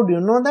allowed, you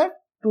know that,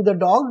 to the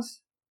dogs.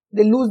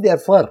 They lose their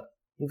fur.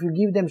 If you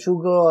give them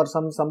sugar or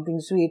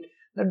something sweet,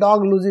 the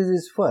dog loses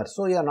his fur.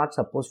 So, you are not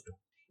supposed to.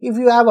 If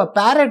you have a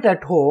parrot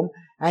at home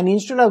and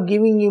instead of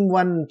giving him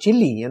one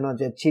chili,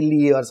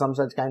 chili or some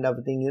such kind of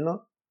thing,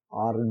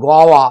 or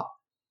guava,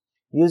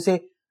 you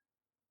say,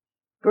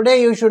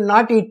 today you should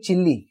not eat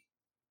chili.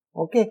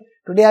 Okay,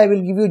 today I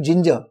will give you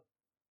ginger.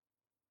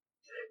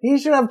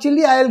 Instead of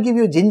chili, I will give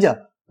you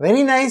ginger.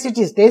 Very nice it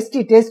is,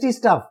 tasty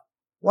stuff.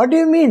 What do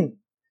you mean?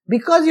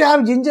 Because you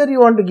have ginger,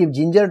 you want to give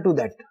ginger to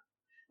that.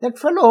 That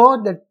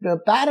fellow, that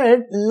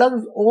parrot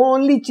loves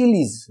only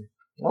chilies.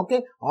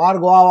 Okay, or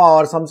guava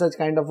or some such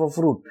kind of a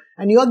fruit.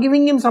 And you are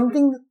giving him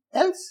something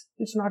else.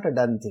 It's not a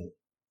done thing.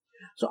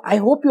 So, I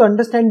hope you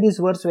understand this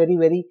verse very,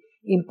 very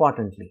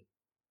importantly.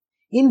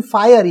 In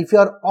fire, if you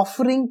are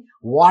offering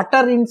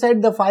water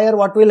inside the fire,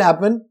 what will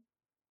happen?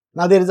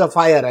 Now there is a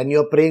fire and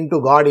you are praying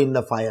to God in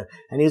the fire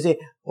and you say,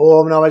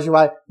 Om Namah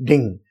Shivaya,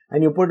 ding.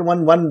 And you put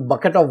one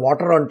bucket of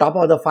water on top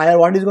of the fire.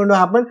 What is going to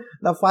happen?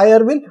 The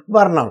fire will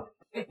burn out.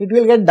 It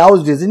will get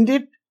doused, isn't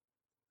it?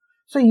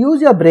 So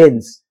use your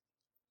brains.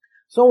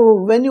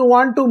 So when you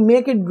want to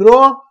make it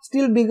grow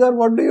still bigger,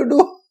 what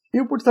do?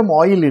 You put some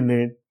oil in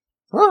it.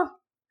 Huh?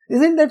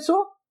 Isn't that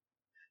so?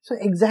 So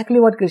exactly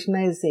what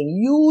Krishna is saying.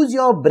 Use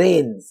your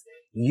brains.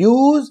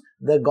 Use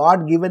the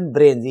God-given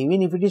brains.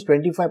 Even if it is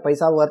 25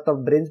 paisa worth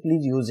of brains,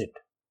 please use it.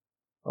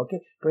 Okay?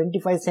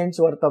 25 cents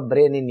worth of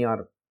brain in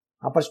your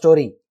upper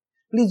story.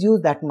 Please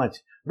use that much.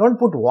 Don't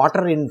put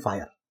water in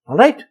fire.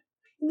 Alright?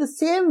 In the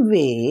same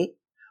way,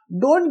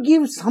 don't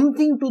give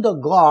something to the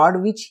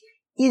God which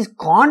is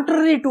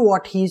contrary to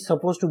what he is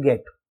supposed to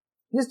get.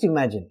 Just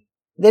imagine.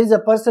 There is a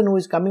person who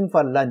is coming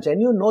for lunch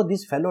and you know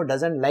this fellow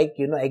doesn't like,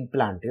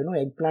 eggplant.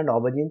 Eggplant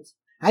aubergines.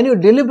 And you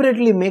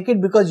deliberately make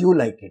it because you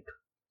like it.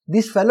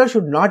 This fellow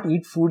should not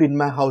eat food in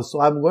my house.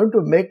 So I'm going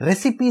to make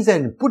recipes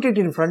and put it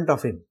in front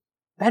of him.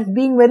 That's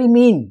being very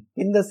mean.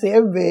 In the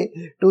same way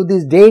to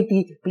this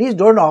deity, please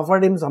don't offer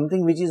him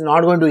something which he's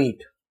not going to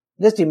eat.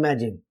 Just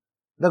imagine.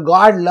 The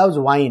God loves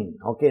wine.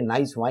 Okay,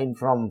 nice wine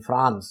from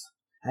France.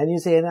 And you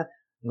say,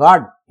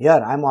 God, here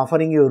I'm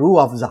offering you Rue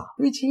Afza,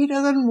 which he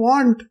doesn't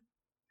want.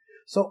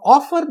 So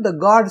offer the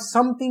God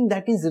something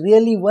that is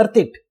really worth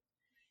it.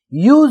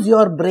 Use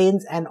your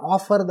brains and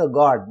offer the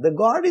God. The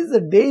God is a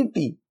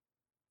deity.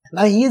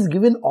 Now he has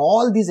given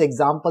all these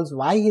examples.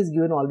 Why he has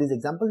given all these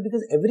examples?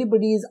 Because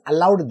everybody is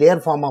allowed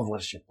their form of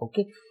worship.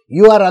 Okay.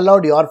 You are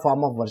allowed your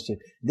form of worship.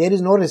 There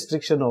is no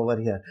restriction over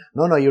here.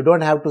 No, you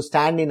don't have to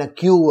stand in a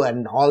queue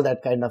and all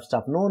that kind of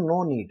stuff.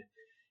 No need.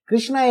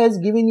 Krishna has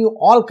given you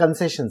all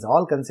concessions.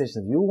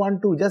 You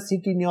want to just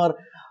sit in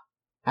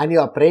and you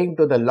are praying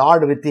to the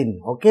Lord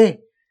within. Okay.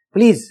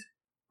 Please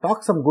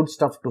talk some good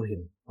stuff to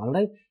him.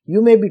 Alright.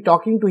 You may be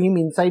talking to him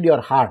inside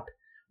your heart.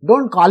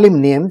 Don't call him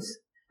names.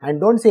 And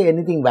don't say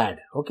anything bad,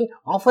 okay?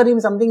 Offer him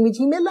something which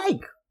he may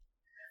like.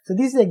 So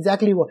this is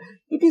exactly what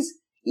it is.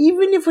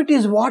 Even if it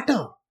is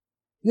water,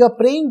 you are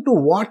praying to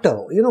water.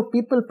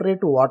 People pray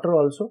to water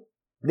also.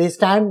 They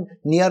stand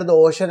near the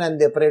ocean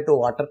and they pray to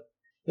water.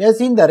 You have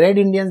seen the Red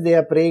Indians, they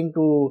are praying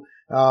to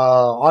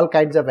all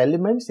kinds of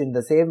elements. In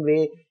the same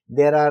way,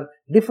 there are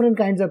different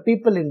kinds of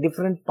people in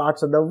different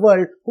parts of the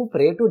world who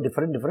pray to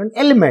different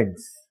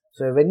elements.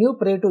 So when you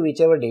pray to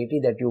whichever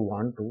deity that you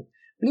want to,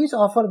 please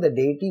offer the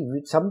deity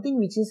with something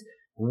which is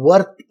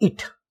worth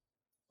it.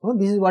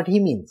 This is what he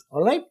means.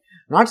 Alright?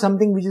 Not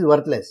something which is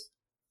worthless.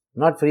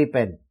 Not free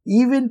pen.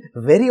 Even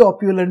very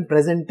opulent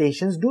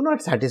presentations do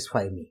not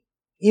satisfy me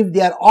if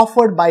they are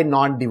offered by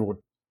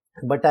non-devotees.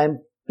 But I am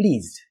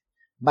pleased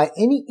by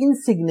any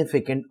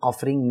insignificant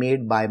offering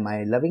made by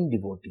my loving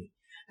devotee.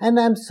 And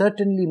I am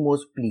certainly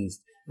most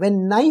pleased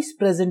when nice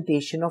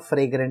presentation of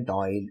fragrant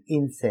oil,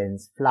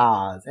 incense,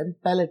 flowers and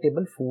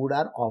palatable food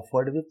are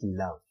offered with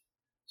love.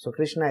 So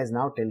Krishna is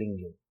now telling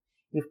you,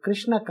 if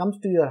Krishna comes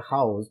to your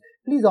house,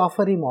 please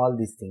offer him all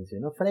these things,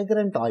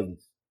 fragrant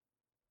oils.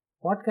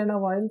 What kind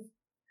of oils?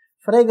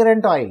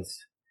 Fragrant oils,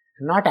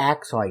 not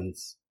axe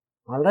oils.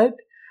 Alright?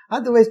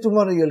 Otherwise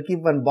tomorrow you'll keep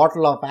one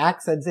bottle of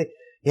axe and say,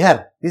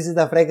 here, this is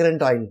the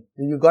fragrant oil.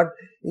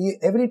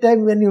 Every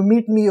time when you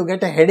meet me, you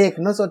get a headache,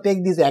 so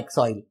take this axe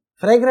oil.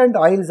 Fragrant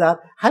oils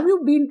are, have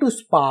you been to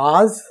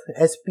spas?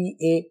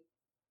 S-P-A.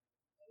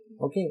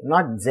 Okay,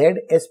 not Z,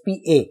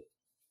 S-P-A.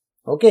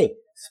 Okay.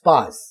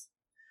 Spas.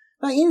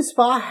 Now in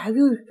spa, have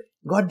you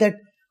got that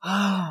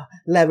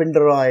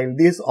lavender oil,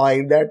 this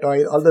oil, that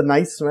oil, all the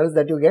nice smells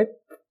that you get?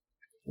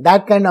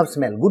 That kind of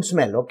smell, good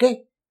smell,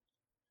 okay?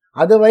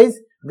 Otherwise,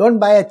 don't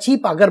buy a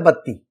cheap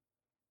agarbatti.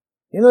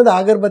 The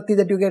agarbatti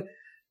that you get,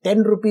 10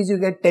 rupees you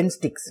get 10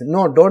 sticks.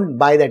 No, don't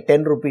buy that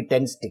 10 rupee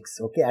 10 sticks,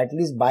 okay? At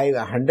least buy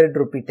 100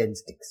 rupee 10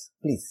 sticks,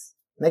 please.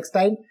 Next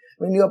time,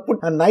 when you put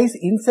a nice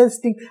incense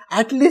stick,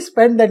 at least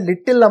spend that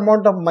little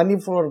amount of money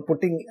for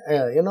putting,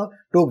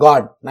 to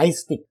God,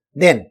 nice stick.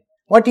 Then,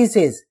 what he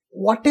says,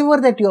 whatever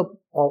that you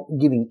are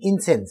giving,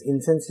 incense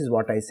is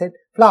what I said,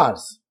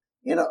 flowers.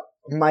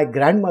 My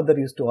grandmother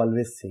used to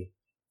always say,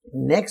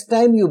 next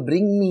time you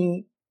bring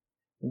me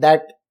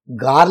that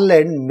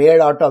garland made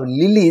out of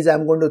lilies,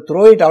 I'm going to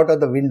throw it out of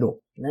the window.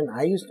 And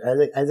I used,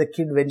 as a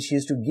kid, when she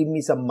used to give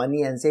me some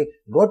money and say,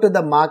 go to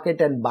the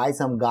market and buy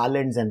some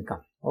garlands and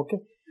come. Okay.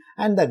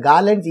 And the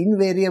garlands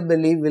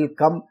invariably will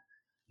come.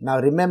 Now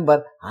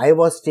remember, I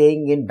was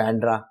staying in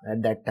Bandra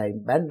at that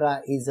time.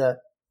 Bandra is a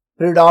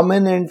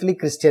predominantly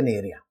Christian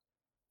area.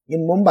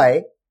 In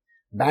Mumbai,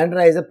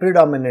 Bandra is a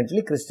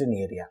predominantly Christian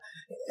area.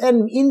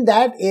 And in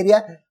that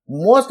area,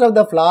 most of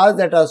the flowers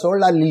that are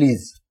sold are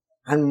lilies.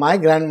 And my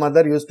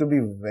grandmother used to be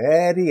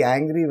very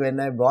angry when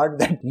I bought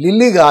that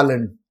lily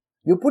garland.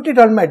 You put it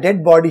on my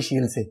dead body,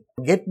 she'll say.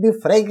 Get me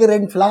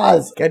fragrant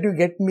flowers. Can you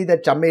get me the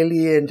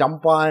chameli and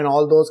champa and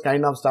all those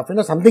kind of stuff?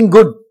 Something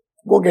good.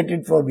 Go get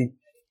it for me.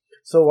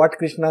 So what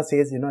Krishna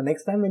says,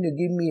 next time when you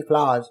give me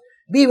flowers,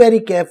 be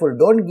very careful.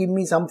 Don't give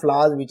me some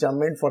flowers which are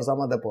meant for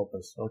some other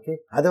purpose. Okay.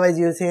 Otherwise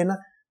you say,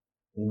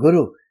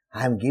 Guru,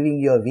 I am giving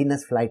you a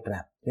Venus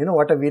flytrap. You know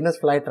what a Venus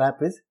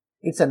flytrap is?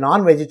 It's a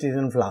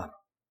non-vegetarian flower.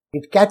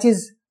 It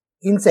catches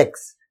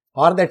insects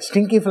or that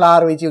stinky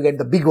flower which you get,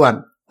 the big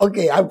one.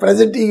 Okay, I'm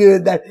presenting you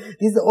with that.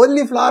 This is the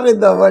only flower in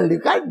the world. You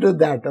can't do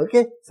that.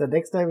 Okay. So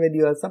next time when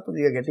you are, suppose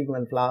you are getting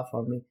one flower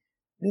from me,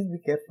 please be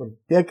careful.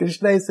 Here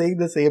Krishna is saying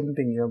the same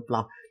thing.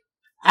 Flower.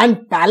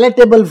 And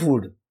palatable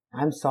food.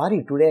 I'm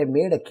sorry, today I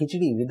made a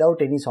khichdi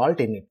without any salt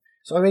in it.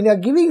 So when you are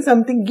giving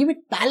something, give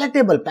it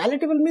palatable.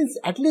 Palatable means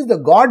at least the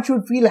God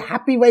should feel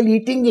happy while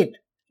eating it.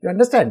 You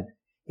understand?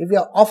 If you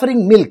are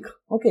offering milk,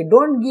 okay,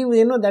 don't give,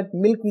 that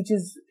milk which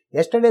is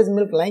yesterday's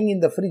milk lying in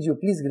the fridge, you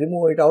please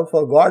remove it out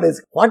for God.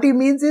 What he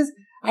means is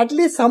at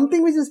least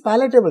something which is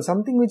palatable,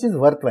 something which is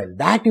worthwhile.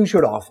 That you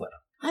should offer.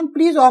 And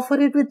please offer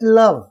it with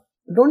love.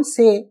 Don't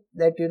say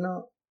that,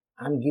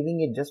 I'm giving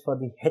it just for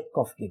the heck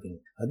of giving.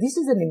 This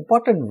is an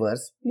important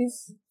verse.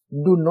 Please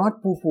do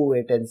not poo-poo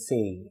it and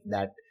say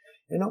that,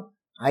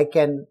 I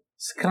can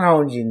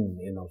scrounge in,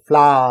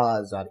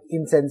 flowers or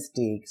incense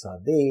sticks or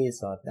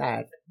this or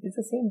that. It's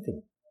the same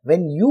thing.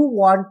 When you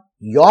want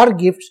your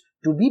gifts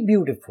to be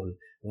beautiful,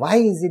 why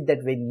is it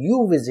that when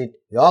you visit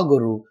your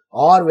guru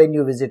or when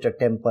you visit a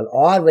temple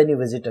or when you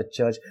visit a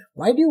church,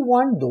 why do you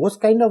want those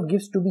kind of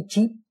gifts to be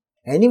cheap?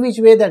 Any which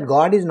way that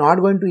God is not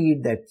going to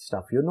eat that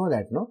stuff. You know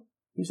that, no?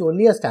 He's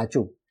only a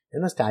statue.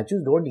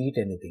 Statues don't eat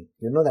anything.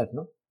 You know that,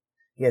 no?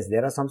 Yes,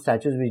 there are some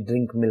statues which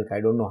drink milk.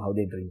 I don't know how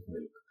they drink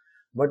milk.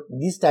 But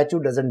this statue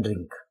doesn't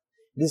drink.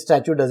 This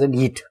statue doesn't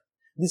eat.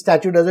 This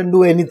statue doesn't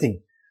do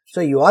anything.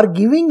 So you are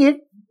giving it,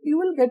 you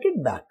will get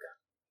it back.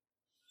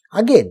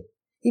 Again,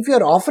 if you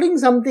are offering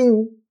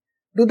something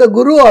to the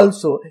guru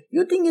also,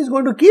 you think he's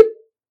going to keep?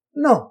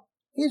 No.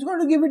 He's going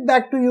to give it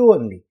back to you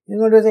only. He's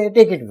going to say,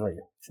 take it for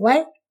you.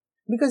 Why?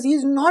 Because he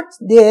is not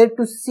there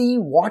to see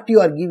what you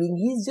are giving.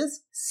 He is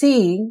just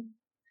seeing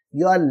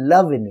your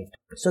love in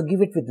it. So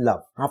give it with love.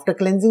 After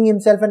cleansing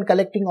himself and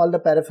collecting all the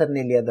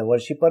paraphernalia, the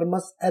worshipper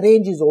must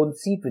arrange his own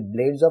seat with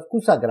blades of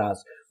kusa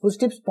grass, whose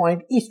tips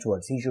point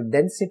eastwards. He should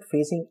then sit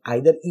facing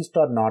either east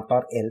or north,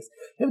 or else,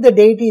 if the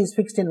deity is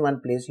fixed in one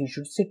place, he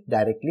should sit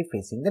directly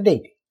facing the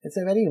deity. It's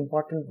a very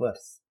important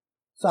verse.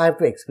 So I have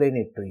to explain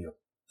it to you.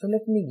 So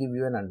let me give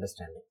you an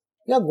understanding.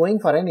 You are going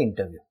for an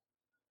interview.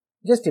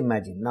 Just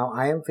imagine, now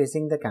I am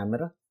facing the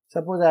camera.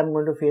 Suppose I am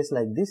going to face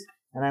like this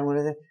and I am going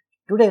to say,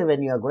 today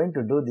when you are going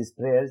to do these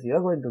prayers, you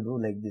are going to do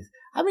like this.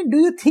 Do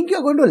you think you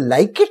are going to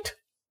like it?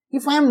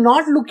 If I am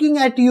not looking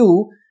at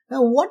you,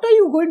 now what are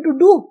you going to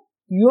do?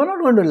 You are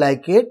not going to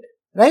like it,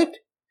 right?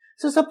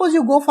 So suppose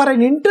you go for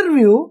an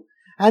interview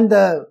and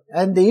the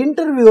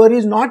interviewer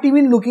is not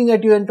even looking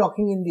at you and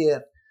talking in the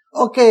air.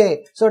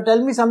 Okay, so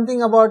tell me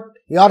something about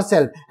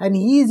yourself, and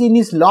he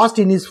is lost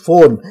in his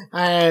phone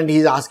and he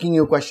is asking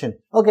you a question.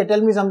 Okay,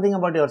 tell me something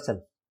about yourself.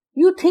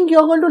 You think you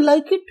are going to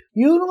like it?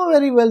 You know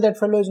very well that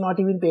fellow is not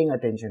even paying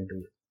attention to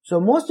you.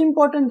 So most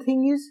important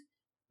thing is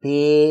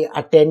pay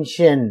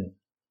attention.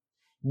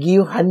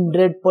 Give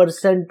 100%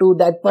 to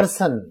that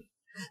person.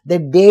 The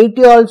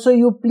deity also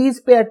you please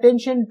pay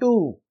attention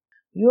to.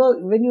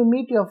 When you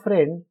meet your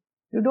friend,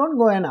 you don't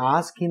go and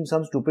ask him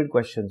some stupid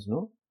questions,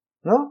 no?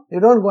 No? You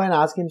don't go and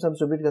ask him some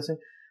stupid question.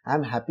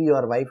 I'm happy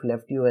your wife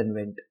left you and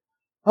went.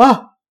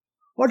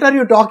 What are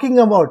you talking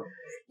about?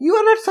 You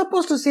are not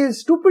supposed to say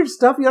stupid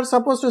stuff. You are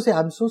supposed to say,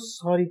 I'm so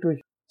sorry to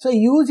you. So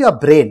use your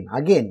brain.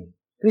 Again,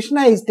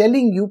 Krishna is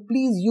telling you,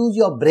 please use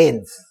your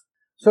brains.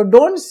 So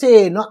don't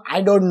say, no,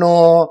 I don't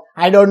know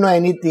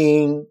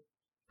anything.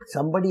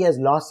 Somebody has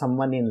lost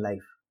someone in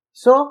life.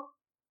 So,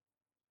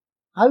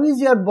 how is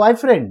your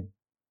boyfriend?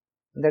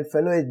 That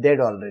fellow is dead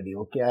already,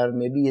 okay, or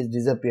maybe he has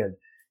disappeared.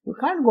 You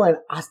can't go and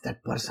ask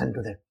that person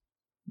to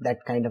that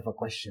kind of a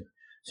question.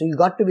 So you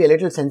got to be a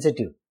little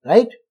sensitive,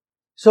 right?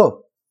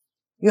 So,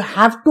 you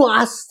have to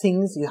ask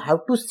things, you have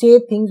to say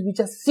things which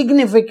are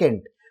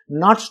significant,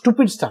 not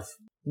stupid stuff.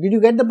 Did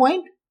you get the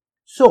point?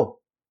 So,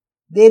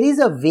 there is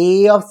a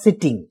way of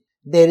sitting.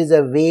 There is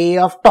a way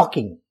of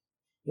talking.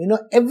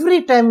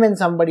 Every time when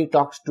somebody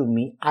talks to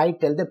me, I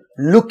tell them,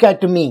 look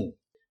at me.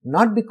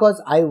 Not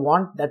because I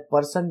want that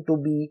person to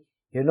be,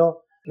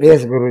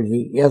 yes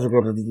Guruji, yes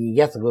Guruji,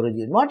 yes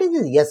Guruji. What is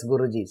this yes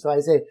Guruji? So I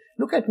say,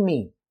 look at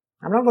me.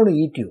 I'm not going to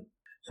eat you.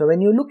 So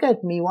when you look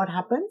at me, what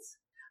happens?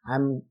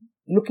 I'm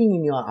looking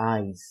in your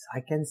eyes.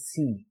 I can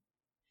see.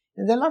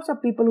 And there are lots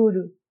of people who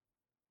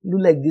do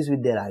like this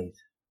with their eyes.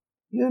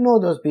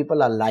 Those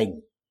people are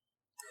lying.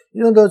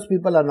 Those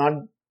people are not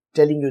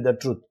telling you the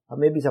truth. Or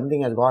maybe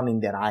something has gone in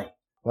their eye.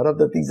 One of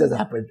the things has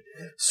happened.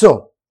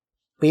 So,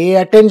 pay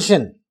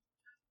attention.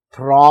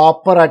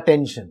 Proper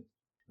attention.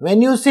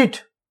 When you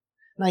sit,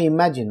 now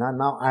imagine,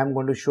 now I am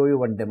going to show you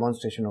one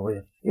demonstration over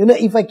here.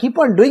 If I keep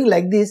on doing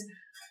like this,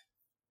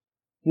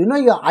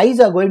 your eyes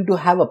are going to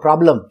have a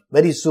problem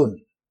very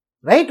soon.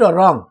 Right or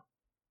wrong?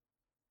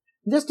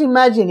 Just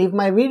imagine if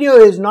my video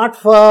is not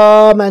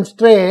firm and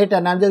straight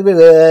and I'm just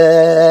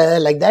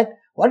going like that,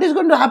 what is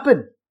going to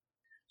happen?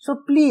 So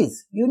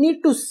please, you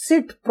need to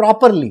sit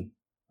properly.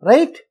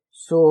 Right?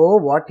 So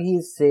what he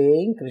is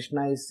saying,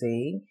 Krishna is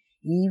saying,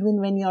 even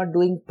when you are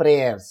doing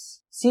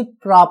prayers, sit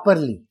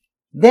properly.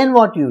 Then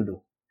what you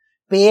do?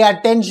 Pay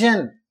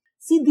attention.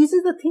 See, this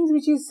is the things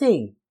which he is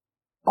saying.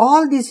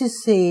 All this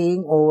is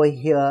saying over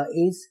here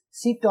is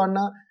sit on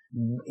a,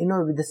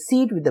 with the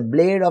seat with the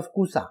blade of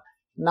kusa.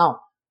 Now,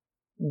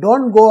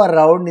 don't go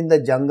around in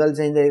the jungle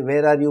saying,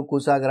 where are you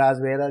kusa grass,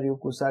 where are you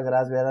kusa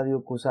grass, where are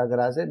you kusa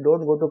grass.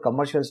 Don't go to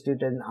commercial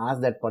street and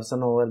ask that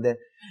person over there,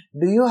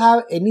 do you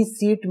have any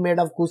seat made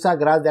of kusa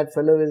grass? That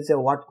fellow will say,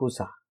 what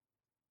kusa?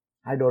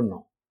 I don't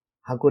know.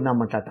 Hakuna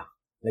Matata.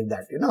 Like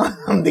that,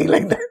 something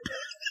like that.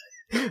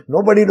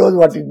 Nobody knows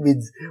what it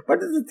means.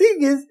 But the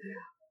thing is,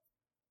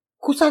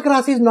 kusa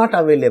grass is not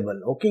available.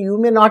 Okay, you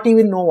may not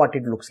even know what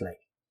it looks like.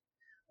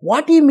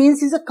 What he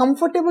means is a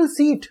comfortable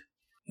seat.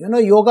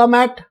 Yoga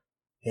mat.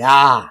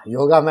 Yeah,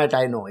 yoga mat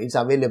I know, it's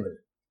available.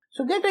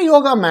 So get a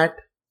yoga mat.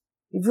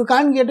 If you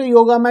can't get a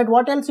yoga mat,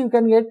 what else you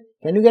can get?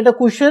 Can you get a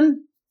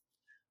cushion?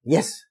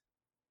 Yes.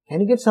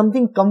 Can you get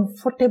something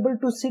comfortable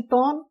to sit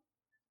on?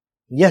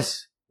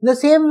 Yes. The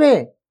same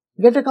way,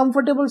 get a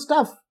comfortable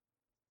stuff.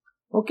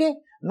 Okay?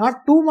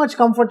 Not too much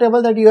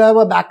comfortable that you have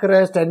a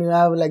backrest and you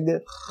have like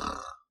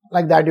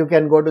that you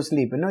can go to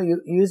sleep.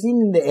 You see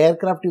in the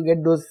aircraft you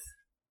get those,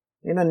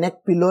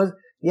 neck pillows.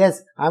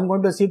 Yes, I'm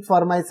going to sit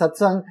for my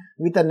satsang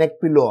with a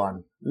neck pillow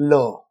on.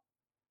 Low.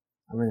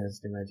 I mean,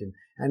 just imagine.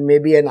 And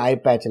maybe an eye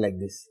patch like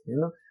this.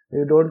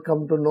 You don't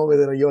come to know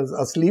whether you're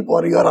asleep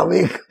or you're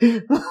awake.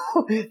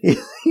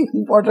 It's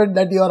important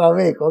that you're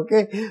awake,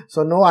 okay?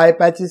 So, no eye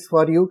patches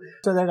for you,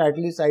 so that at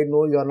least I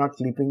know you're not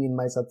sleeping in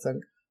my satsang.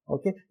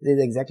 Okay? This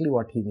is exactly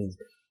what he means.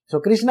 So,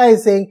 Krishna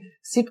is saying,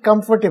 sit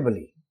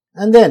comfortably.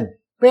 And then,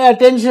 pay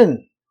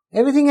attention.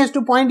 Everything has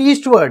to point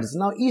eastwards.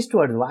 Now,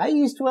 eastwards. Why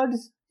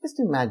eastwards? Just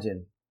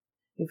imagine.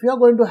 If you are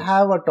going to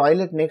have a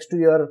toilet next to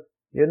your,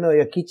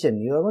 your kitchen,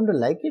 you are going to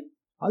like it.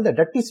 All the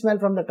dirty smell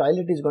from the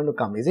toilet is going to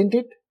come, isn't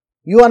it?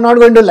 You are not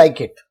going to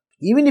like it.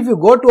 Even if you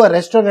go to a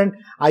restaurant,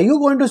 are you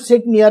going to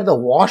sit near the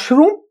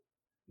washroom?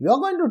 You are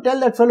going to tell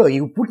that fellow,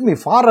 you put me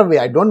far away.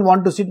 I don't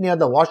want to sit near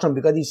the washroom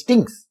because he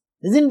stinks.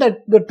 Isn't that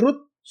the truth?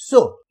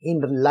 So,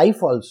 in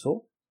life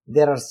also,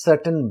 there are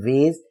certain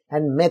ways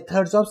and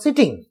methods of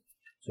sitting.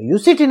 So, you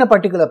sit in a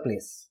particular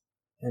place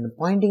and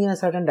pointing in a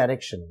certain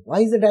direction.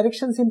 Why is the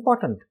directions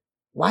important?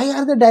 Why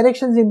are the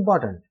directions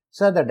important?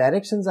 Sir, the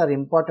directions are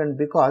important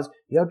because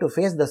you have to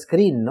face the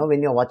screen,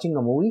 when you're watching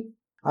a movie.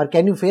 Or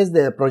can you face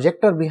the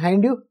projector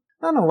behind you?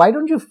 No. Why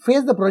don't you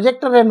face the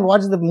projector and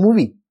watch the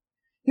movie?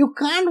 You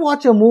can't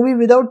watch a movie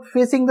without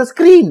facing the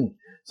screen.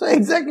 So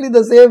exactly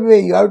the same way,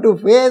 you have to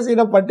face in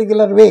a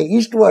particular way,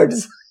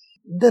 eastwards.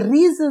 The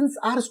reasons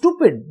are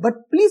stupid,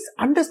 but please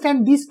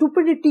understand this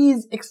stupidity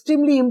is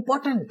extremely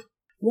important.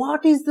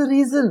 What is the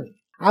reason?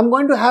 I'm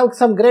going to have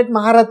some great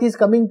Maharathis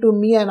coming to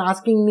me and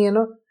asking me,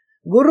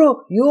 Guru,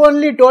 you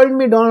only told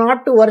me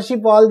not to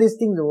worship all these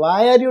things.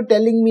 Why are you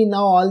telling me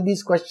now all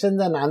these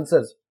questions and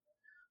answers?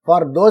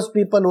 For those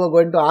people who are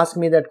going to ask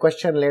me that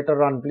question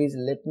later on, please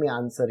let me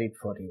answer it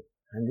for you.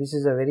 And this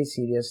is a very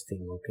serious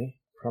thing, okay,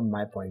 from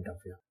my point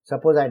of view.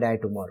 Suppose I die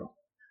tomorrow.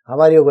 How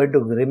are you going to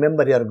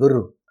remember your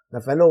Guru? The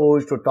fellow who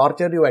used to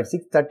torture you at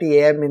 6:30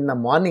 a.m. in the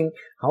morning,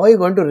 how are you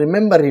going to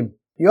remember him?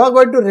 You are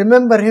going to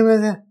remember him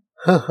as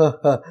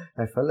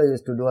that fellow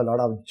used to do a lot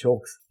of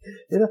jokes.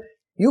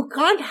 You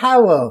can't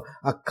have a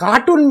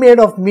cartoon made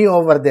of me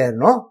over there,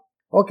 no?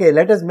 Okay,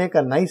 let us make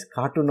a nice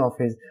cartoon of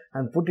his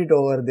and put it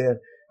over there.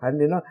 And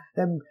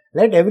then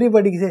let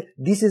everybody say,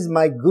 this is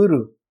my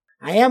Guru.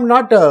 I am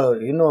not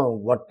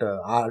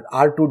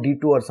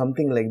R2D2 or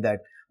something like that.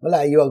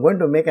 Well, you are going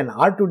to make an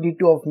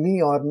R2D2 of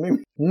me or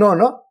maybe.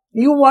 No.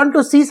 You want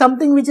to see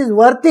something which is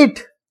worth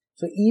it.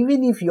 So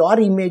even if your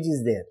image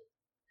is there.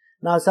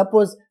 Now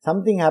suppose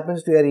something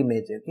happens to your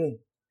image, okay?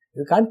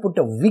 You can't put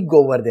a wig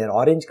over there,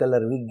 orange color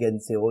wig, and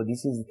say, oh,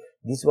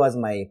 this was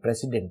my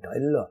president.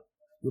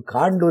 You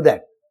can't do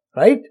that,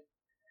 right?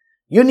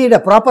 You need a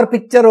proper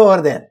picture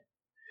over there.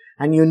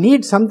 And you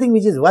need something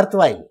which is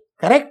worthwhile,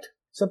 correct?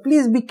 So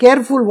please be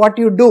careful what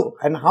you do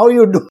and how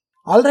you do.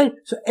 Alright,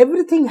 so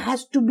everything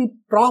has to be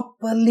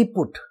properly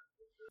put.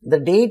 The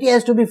deity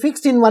has to be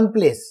fixed in one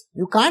place.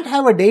 You can't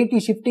have a deity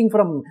shifting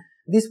from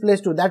this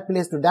place to that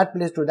place to that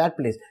place to that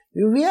place.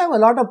 We have a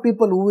lot of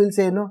people who will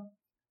say,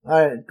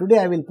 today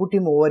I will put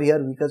him over here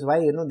because why?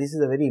 This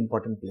is a very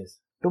important place.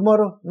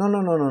 Tomorrow,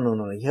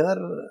 no. Here,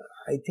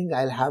 I think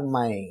I'll have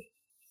my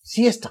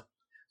siesta.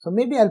 So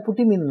maybe I'll put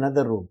him in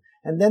another room.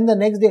 And then the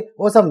next day,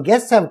 some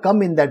guests have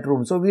come in that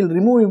room. So we'll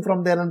remove him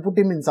from there and put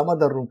him in some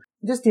other room.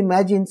 Just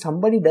imagine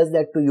somebody does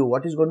that to you.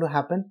 What is going to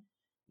happen?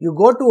 You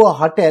go to a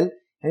hotel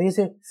and you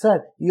say,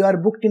 sir, you are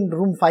booked in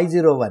room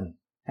 501.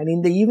 And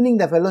in the evening,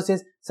 the fellow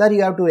says, sir,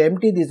 you have to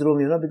empty this room,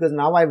 because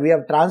now we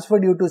have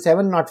transferred you to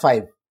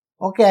 705.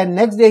 Okay, and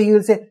next day he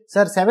will say,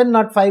 sir,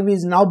 705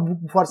 is now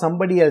booked for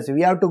somebody else.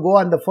 We have to go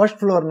on the first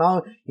floor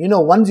now,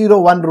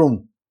 101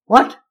 room.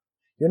 What?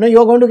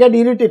 You're going to get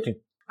irritated.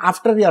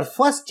 After your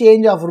first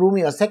change of room,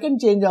 your second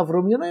change of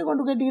room, you're going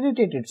to get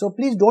irritated. So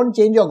please don't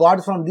change your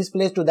gods from this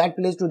place to that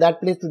place to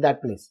that place to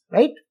that place.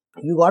 Right?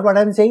 You got what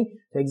I'm saying?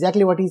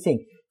 Exactly what he's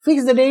saying.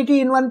 Fix the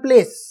deity in one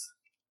place.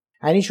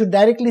 And he should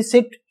directly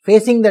sit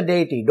facing the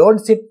deity. Don't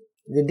sit,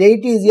 The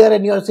deity is here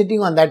and you are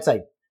sitting on that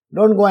side.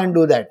 Don't go and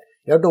do that.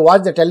 You have to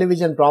watch the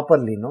television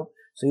properly, no?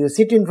 So you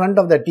sit in front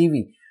of the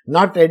TV,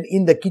 not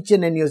in the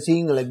kitchen and you're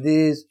seeing like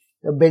this,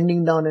 you're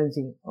bending down and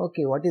seeing,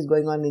 okay, what is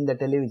going on in the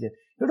television?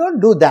 You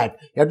don't do that.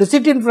 You have to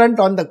sit in front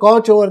on the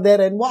couch over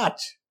there and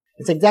watch.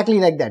 It's exactly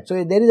like that.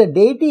 So there is a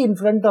deity in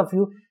front of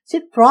you.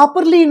 Sit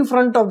properly in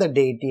front of the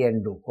deity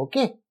and do.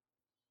 Okay.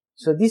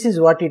 So this is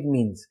what it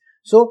means.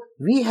 So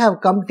we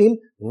have come till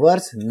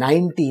verse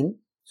 19.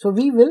 So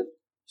we will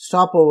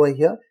stop over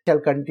here. Shall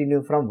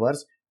continue from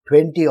verse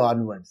 20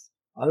 onwards.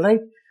 Alright.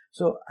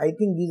 So I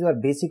think these were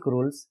basic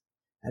rules.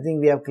 I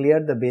think we have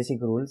cleared the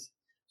basic rules.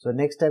 So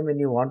next time when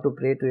you want to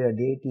pray to your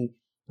deity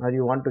or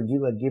you want to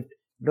give a gift,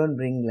 don't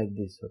bring like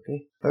this,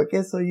 okay?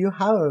 Okay, so you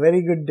have a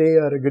very good day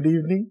or a good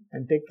evening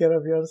and take care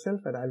of yourself,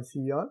 and I'll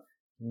see you all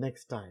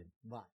next time. Bye.